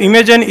classes, we have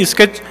image and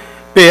sketch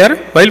pair,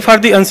 while for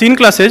the unseen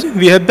classes,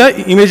 we have the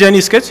image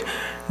and sketch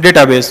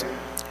database.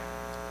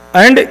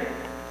 And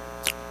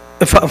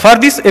for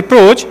this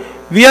approach,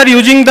 we are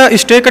using the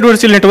stack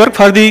adversarial network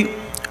for the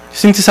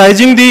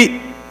synthesizing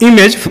the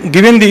image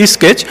given the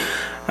sketch,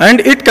 and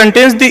it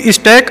contains the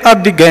stack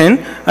of the GAN,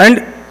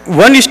 and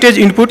one stage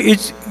input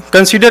is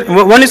considered,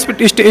 one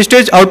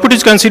stage output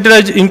is considered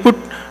as input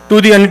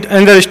to the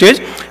another stage,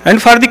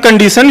 and for the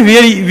condition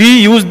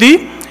we use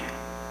the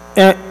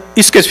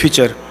sketch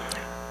feature.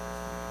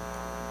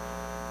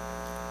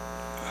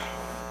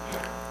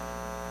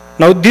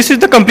 Now this is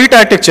the complete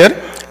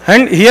architecture,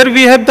 and here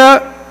we have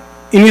the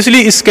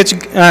initially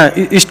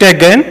stack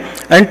GAN,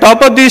 and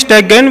top of the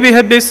stack GAN we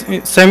have this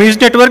semi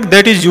network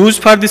that is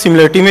used for the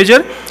similarity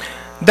measure.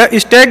 The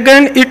stack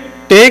GAN, it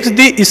takes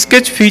the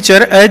sketch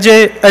feature as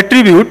a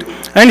attribute,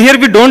 and here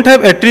we don't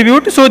have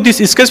attribute, so this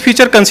sketch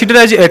feature considered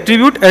as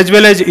attribute as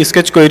well as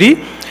sketch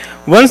query.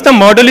 Once the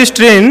model is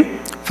trained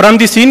from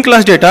the seen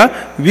class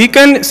data, we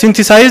can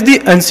synthesize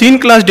the unseen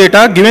class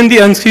data given the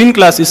unseen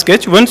class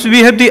sketch. Once we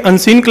have the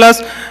unseen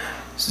class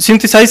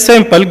synthesized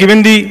sample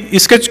given the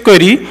sketch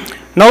query,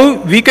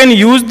 now we can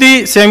use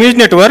the semi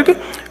network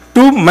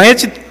to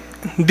match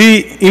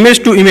the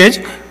image to image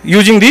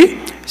using the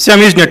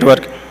semi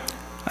network.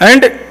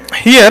 And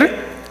here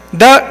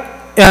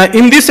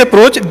in this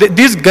approach,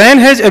 this GAN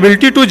has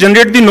ability to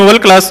generate the novel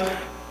class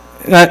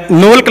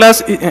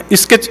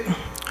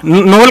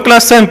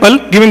sample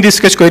given the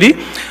sketch query,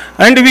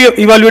 and we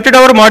evaluated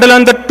our model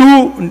on the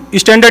two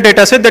standard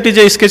data set, that is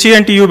a Sketchy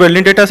and TU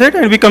Berlin data set,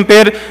 and we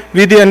compare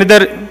with the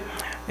another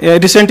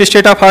recent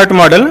state of art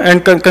model,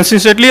 and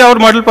consistently our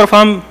model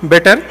perform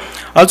better.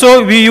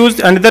 Also we used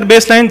another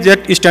baseline,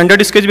 that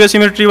standard sketch-based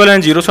image retrieval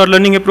and zero-shot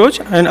learning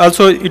approach, and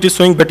also it is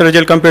showing better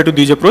result compared to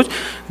this approach.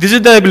 This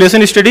is the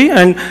ablation study,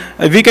 and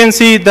we can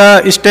see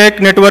the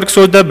stack network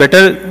shows the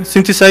better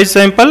synthesized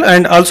sample,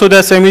 and also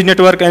the semi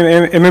network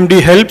and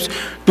MMD helps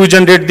to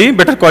generate the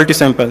better quality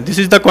sample. This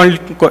is the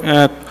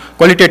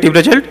qualitative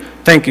result.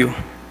 Thank you.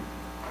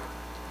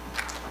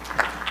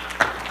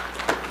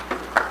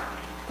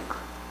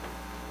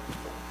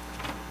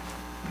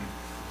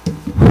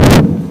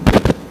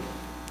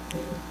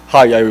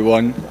 Hi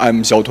everyone,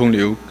 I'm Xiaotong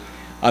Liu.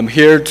 I'm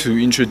here to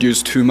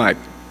introduce TwoMap.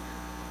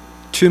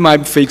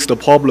 TwoMap fixed the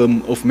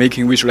problem of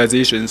making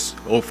visualizations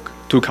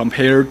to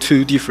compare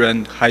two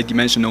different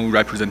high-dimensional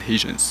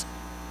representations.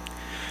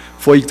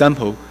 For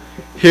example,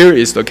 here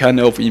is the kind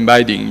of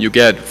embedding you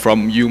get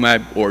from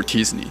UMAP or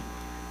t-SNE.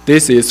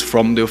 This is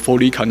from the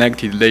fully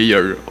connected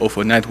layer of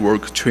a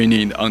network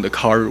trained on the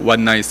car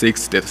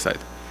 196 dataset.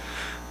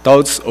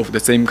 Dots of the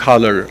same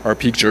color are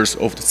pictures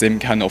of the same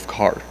kind of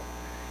car.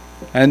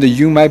 And the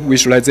UMAP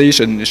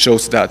visualization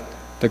shows that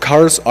the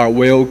cars are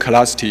well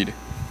clustered.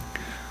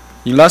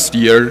 In last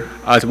year,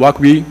 at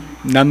WACV,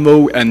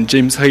 Nambo and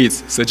James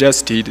Hayes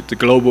suggested the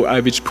global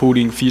average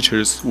pooling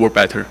features were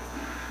better.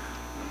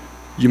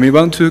 You may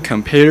want to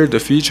compare the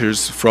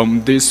features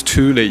from these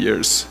two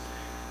layers.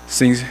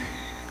 Since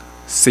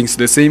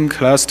the same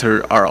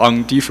cluster are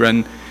on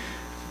different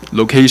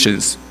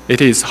locations,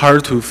 it is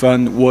hard to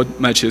find what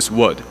matches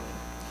what.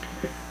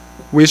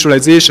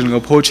 Visualization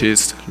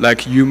approaches like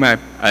UMAP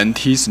and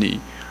t-SNE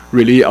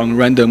rely on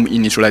random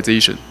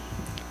initialization.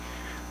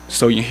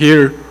 So in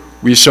here,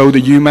 we show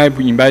the UMAP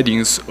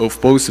embeddings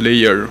of both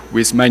layers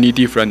with many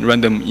different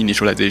random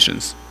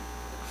initializations.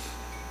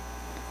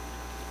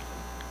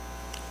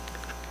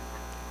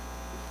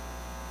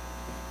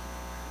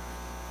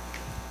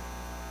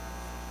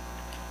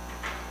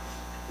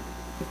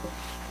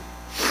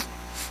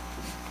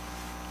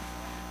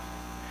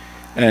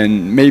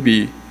 And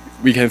maybe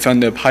we can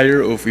find a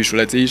pair of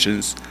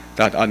visualizations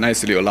that are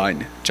nicely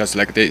aligned, just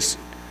like this.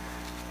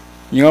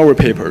 In our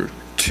paper,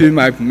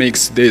 2map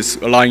makes these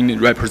aligned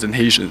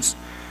representations,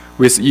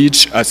 with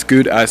each as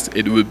good as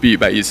it would be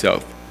by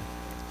itself.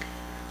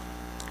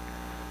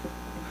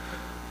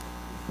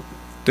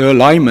 The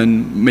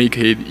alignment makes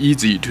it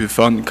easy to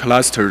find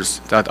clusters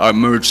that are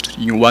merged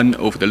in one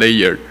of the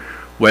layers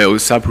while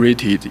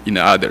separated in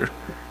the other.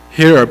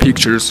 Here are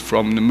pictures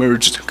from the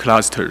merged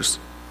clusters.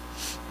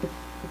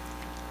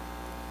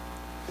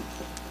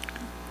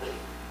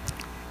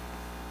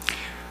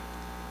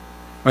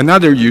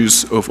 Another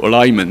use of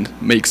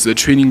alignment makes the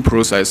training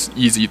process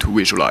easy to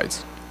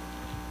visualize.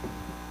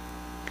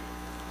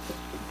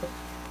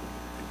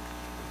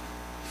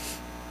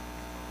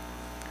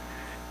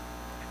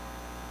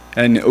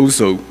 And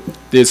also,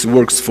 this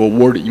works for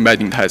word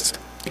embedding test.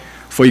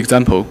 For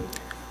example,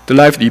 the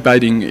left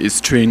embedding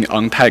is trained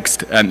on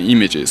text and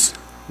images,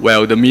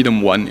 while the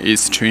medium one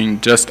is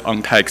trained just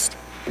on text.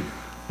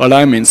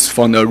 Alignments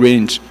found a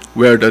range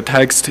where the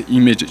text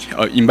image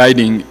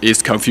embedding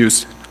is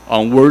confused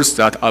on words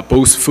that are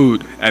both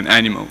food and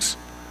animals.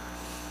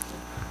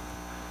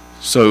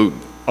 So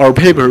our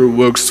paper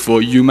works for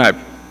UMAP,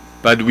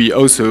 but we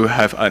also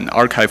have an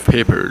archive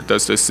paper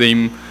that's the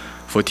same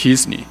for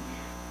TISNI,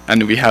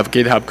 and we have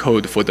GitHub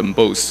code for them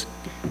both.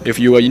 If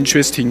you are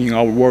interested in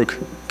our work,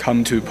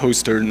 come to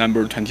poster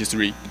number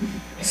 23.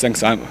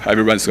 Thanks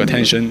everyone's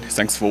attention.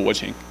 Thanks for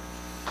watching.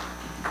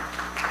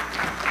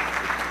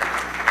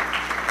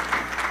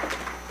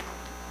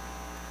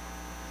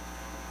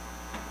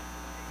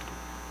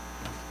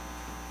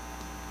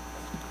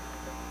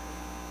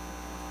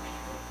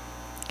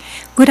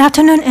 Good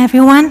afternoon,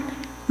 everyone.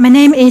 My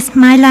name is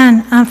Mai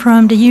Lan. I'm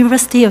from the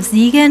University of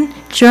Zhejiang,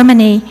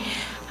 Germany.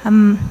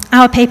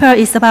 Our paper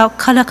is about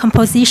color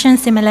composition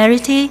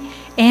similarity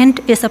and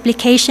its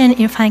application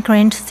in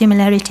fine-grained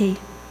similarity.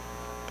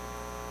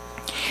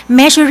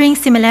 Measuring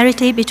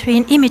similarity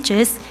between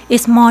images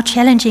is more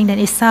challenging than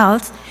it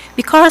sounds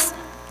because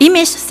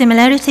image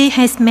similarity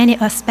has many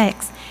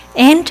aspects,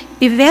 and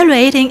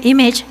evaluating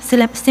image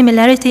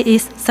similarity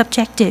is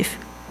subjective.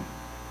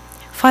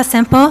 For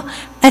example,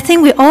 I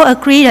think we all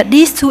agree that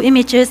these two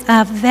images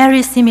are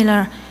very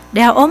similar.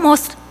 They are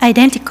almost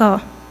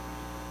identical.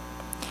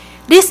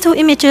 These two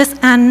images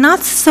are not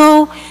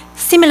so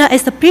similar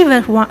as the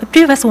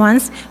previous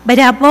ones, but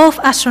they are both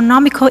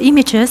astronomical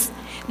images.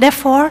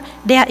 Therefore,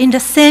 they are in the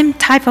same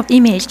type of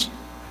image.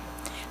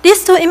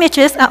 These two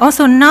images are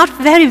also not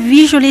very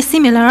visually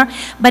similar,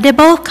 but they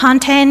both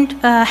contain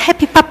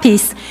happy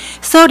puppies.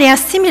 So they are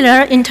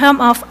similar in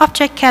terms of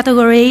object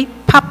category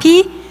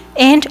puppy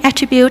and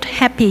attribute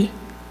happy.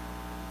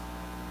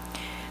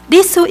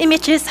 These two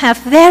images have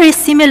very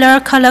similar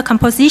color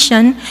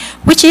composition,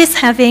 which is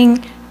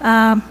having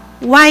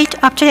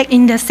white object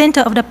in the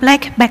center of the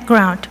black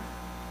background.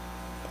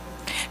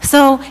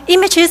 So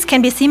images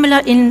can be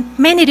similar in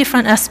many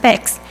different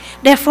aspects.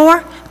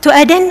 Therefore, to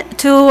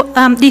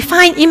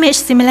define image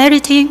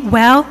similarity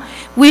well,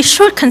 we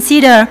should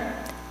consider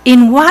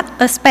in what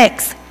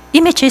aspects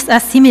images are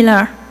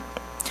similar.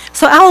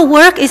 So our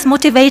work is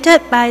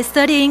motivated by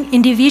studying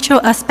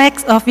individual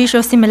aspects of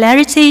visual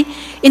similarity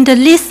in the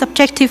least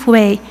subjective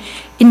way.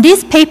 In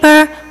this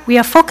paper, we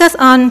are focused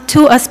on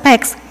two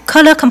aspects: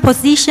 color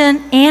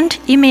composition and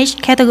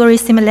image category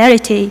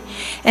similarity.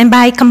 And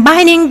by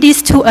combining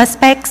these two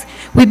aspects,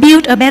 we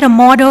build a better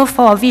model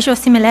for visual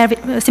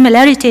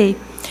similarity.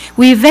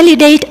 We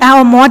validate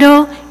our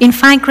model in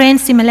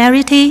fine-grained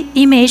similarity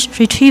image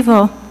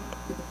retrieval.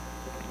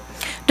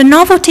 The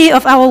novelty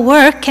of our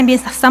work can be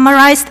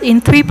summarized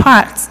in three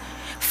parts.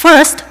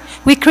 First,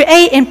 we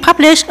create and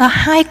publish a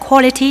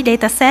high-quality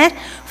dataset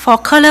for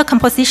color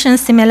composition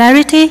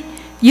similarity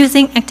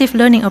using active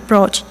learning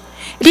approach.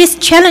 It is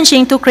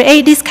challenging to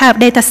create this kind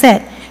of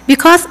dataset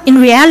because in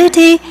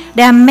reality,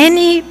 there are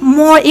many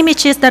more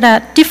images that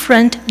are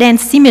different than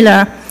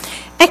similar.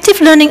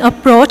 Active learning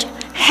approach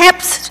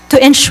helps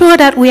to ensure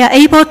that we are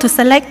able to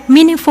select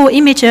meaningful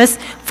images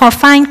for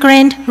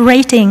fine-grained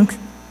ratings.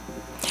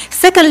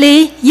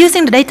 Secondly,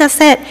 using the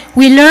dataset,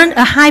 we learn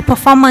a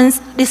high-performance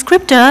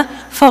descriptor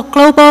for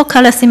global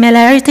color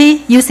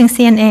similarity using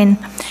CNN.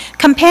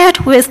 Compared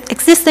with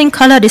existing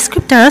color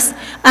descriptors,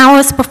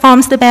 ours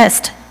performs the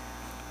best.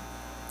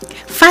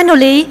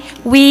 Finally,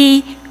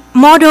 we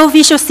model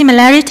visual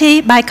similarity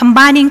by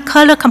combining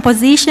color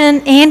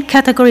composition and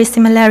category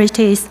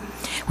similarities.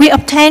 We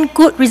obtain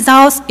good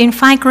results in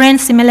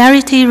fine-grained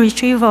similarity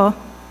retrieval.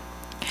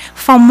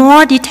 For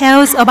more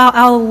details about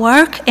our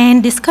work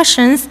and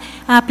discussions,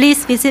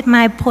 please visit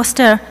my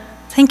poster.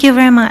 Thank you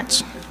very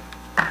much.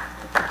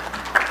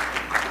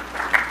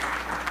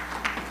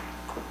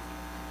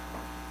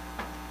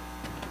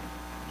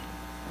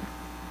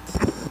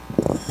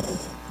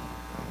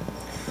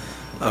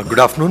 Good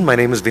afternoon. My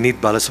name is Vineet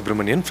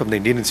Balasubramanian from the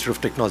Indian Institute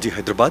of Technology,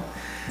 Hyderabad.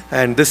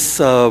 And this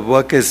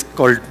work is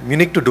called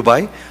Munich to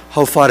Dubai.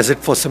 How far is it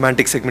for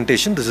semantic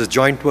segmentation? This is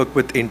joint work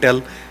with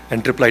Intel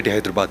and IIIT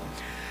Hyderabad.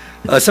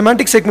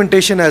 Semantic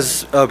segmentation,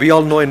 as we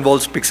all know,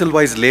 involves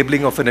pixel-wise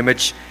labeling of an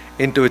image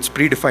into its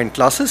predefined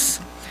classes.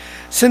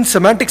 Since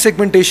semantic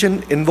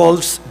segmentation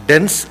involves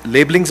dense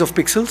labelings of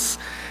pixels,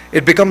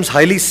 it becomes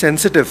highly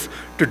sensitive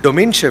to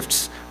domain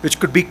shifts, which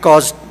could be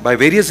caused by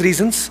various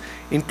reasons,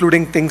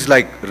 including things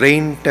like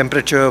rain,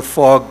 temperature,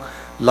 fog,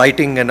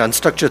 lighting, and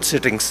unstructured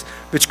settings,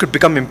 which could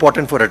become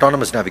important for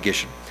autonomous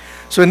navigation.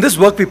 So in this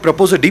work, we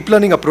propose a deep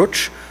learning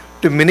approach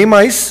to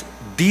minimize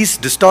these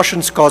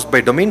distortions caused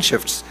by domain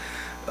shifts.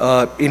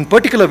 In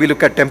particular, we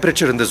look at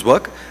temperature in this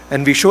work,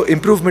 and we show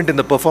improvement in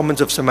the performance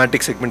of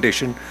semantic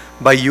segmentation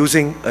by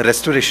using a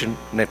restoration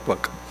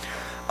network.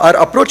 Our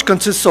approach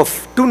consists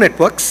of two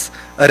networks,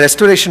 a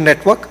restoration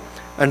network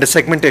and a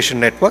segmentation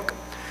network.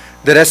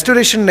 The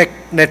restoration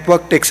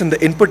network takes in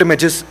the input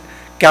images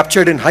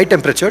captured in high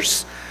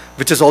temperatures,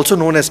 which is also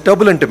known as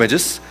turbulent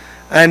images,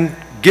 and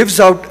gives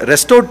out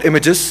restored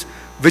images,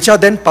 which are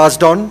then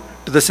passed on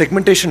to the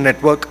segmentation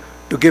network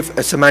to give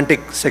a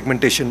semantic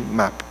segmentation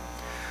map.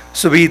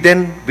 So we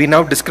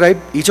now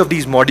describe each of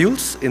these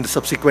modules in the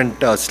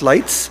subsequent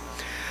slides.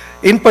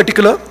 In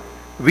particular,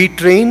 we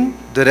train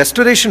the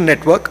restoration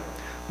network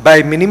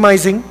by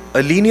minimizing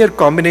a linear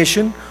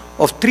combination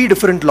of three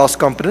different loss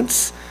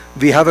components.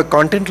 We have a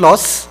content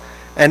loss,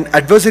 an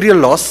adversarial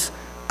loss,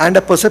 and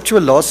a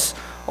perceptual loss,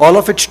 all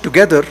of which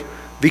together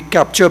we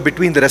capture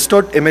between the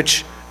restored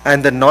image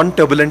and the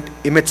non-turbulent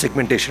image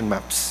segmentation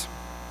maps.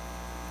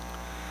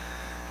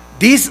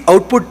 These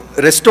output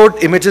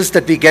restored images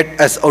that we get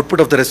as output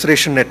of the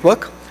restoration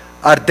network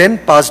are then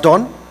passed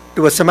on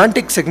to a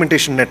semantic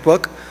segmentation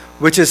network,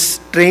 which is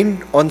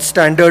trained on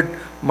standard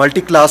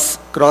multi-class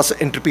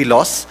cross-entropy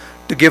loss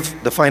to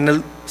give the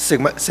final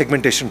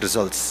segmentation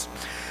results.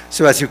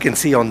 So as you can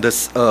see on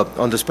this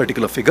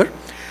particular figure.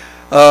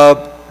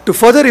 To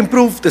further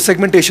improve the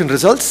segmentation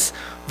results,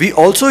 we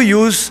also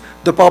use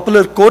the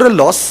popular choral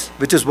loss,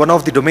 which is one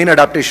of the domain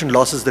adaptation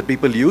losses that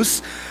people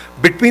use,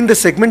 between the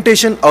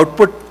segmentation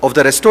output of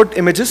the restored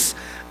images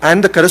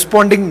and the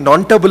corresponding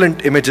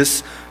non-turbulent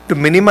images to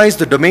minimize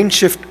the domain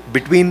shift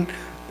between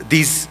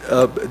these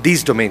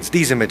domains,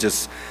 these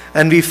images.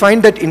 And we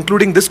find that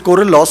including this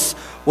choral loss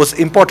was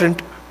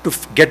important to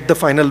get the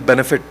final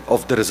benefit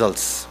of the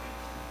results.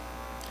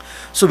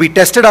 So we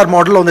tested our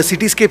model on the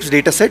cityscapes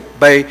dataset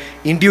by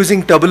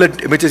inducing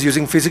turbulent images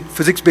using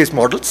physics-based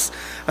models,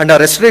 and our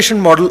restoration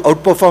model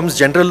outperforms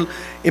general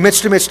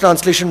image-to-image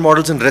translation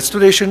models in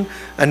restoration,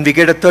 and we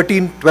get a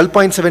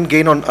 12.7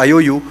 gain on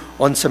IOU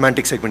on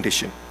semantic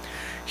segmentation.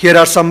 Here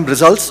are some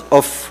results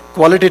of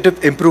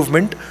qualitative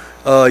improvement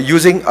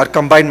using our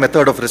combined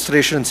method of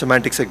restoration and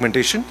semantic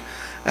segmentation.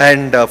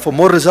 And for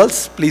more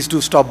results, please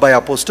do stop by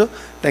our poster.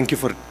 Thank you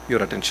for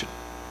your attention.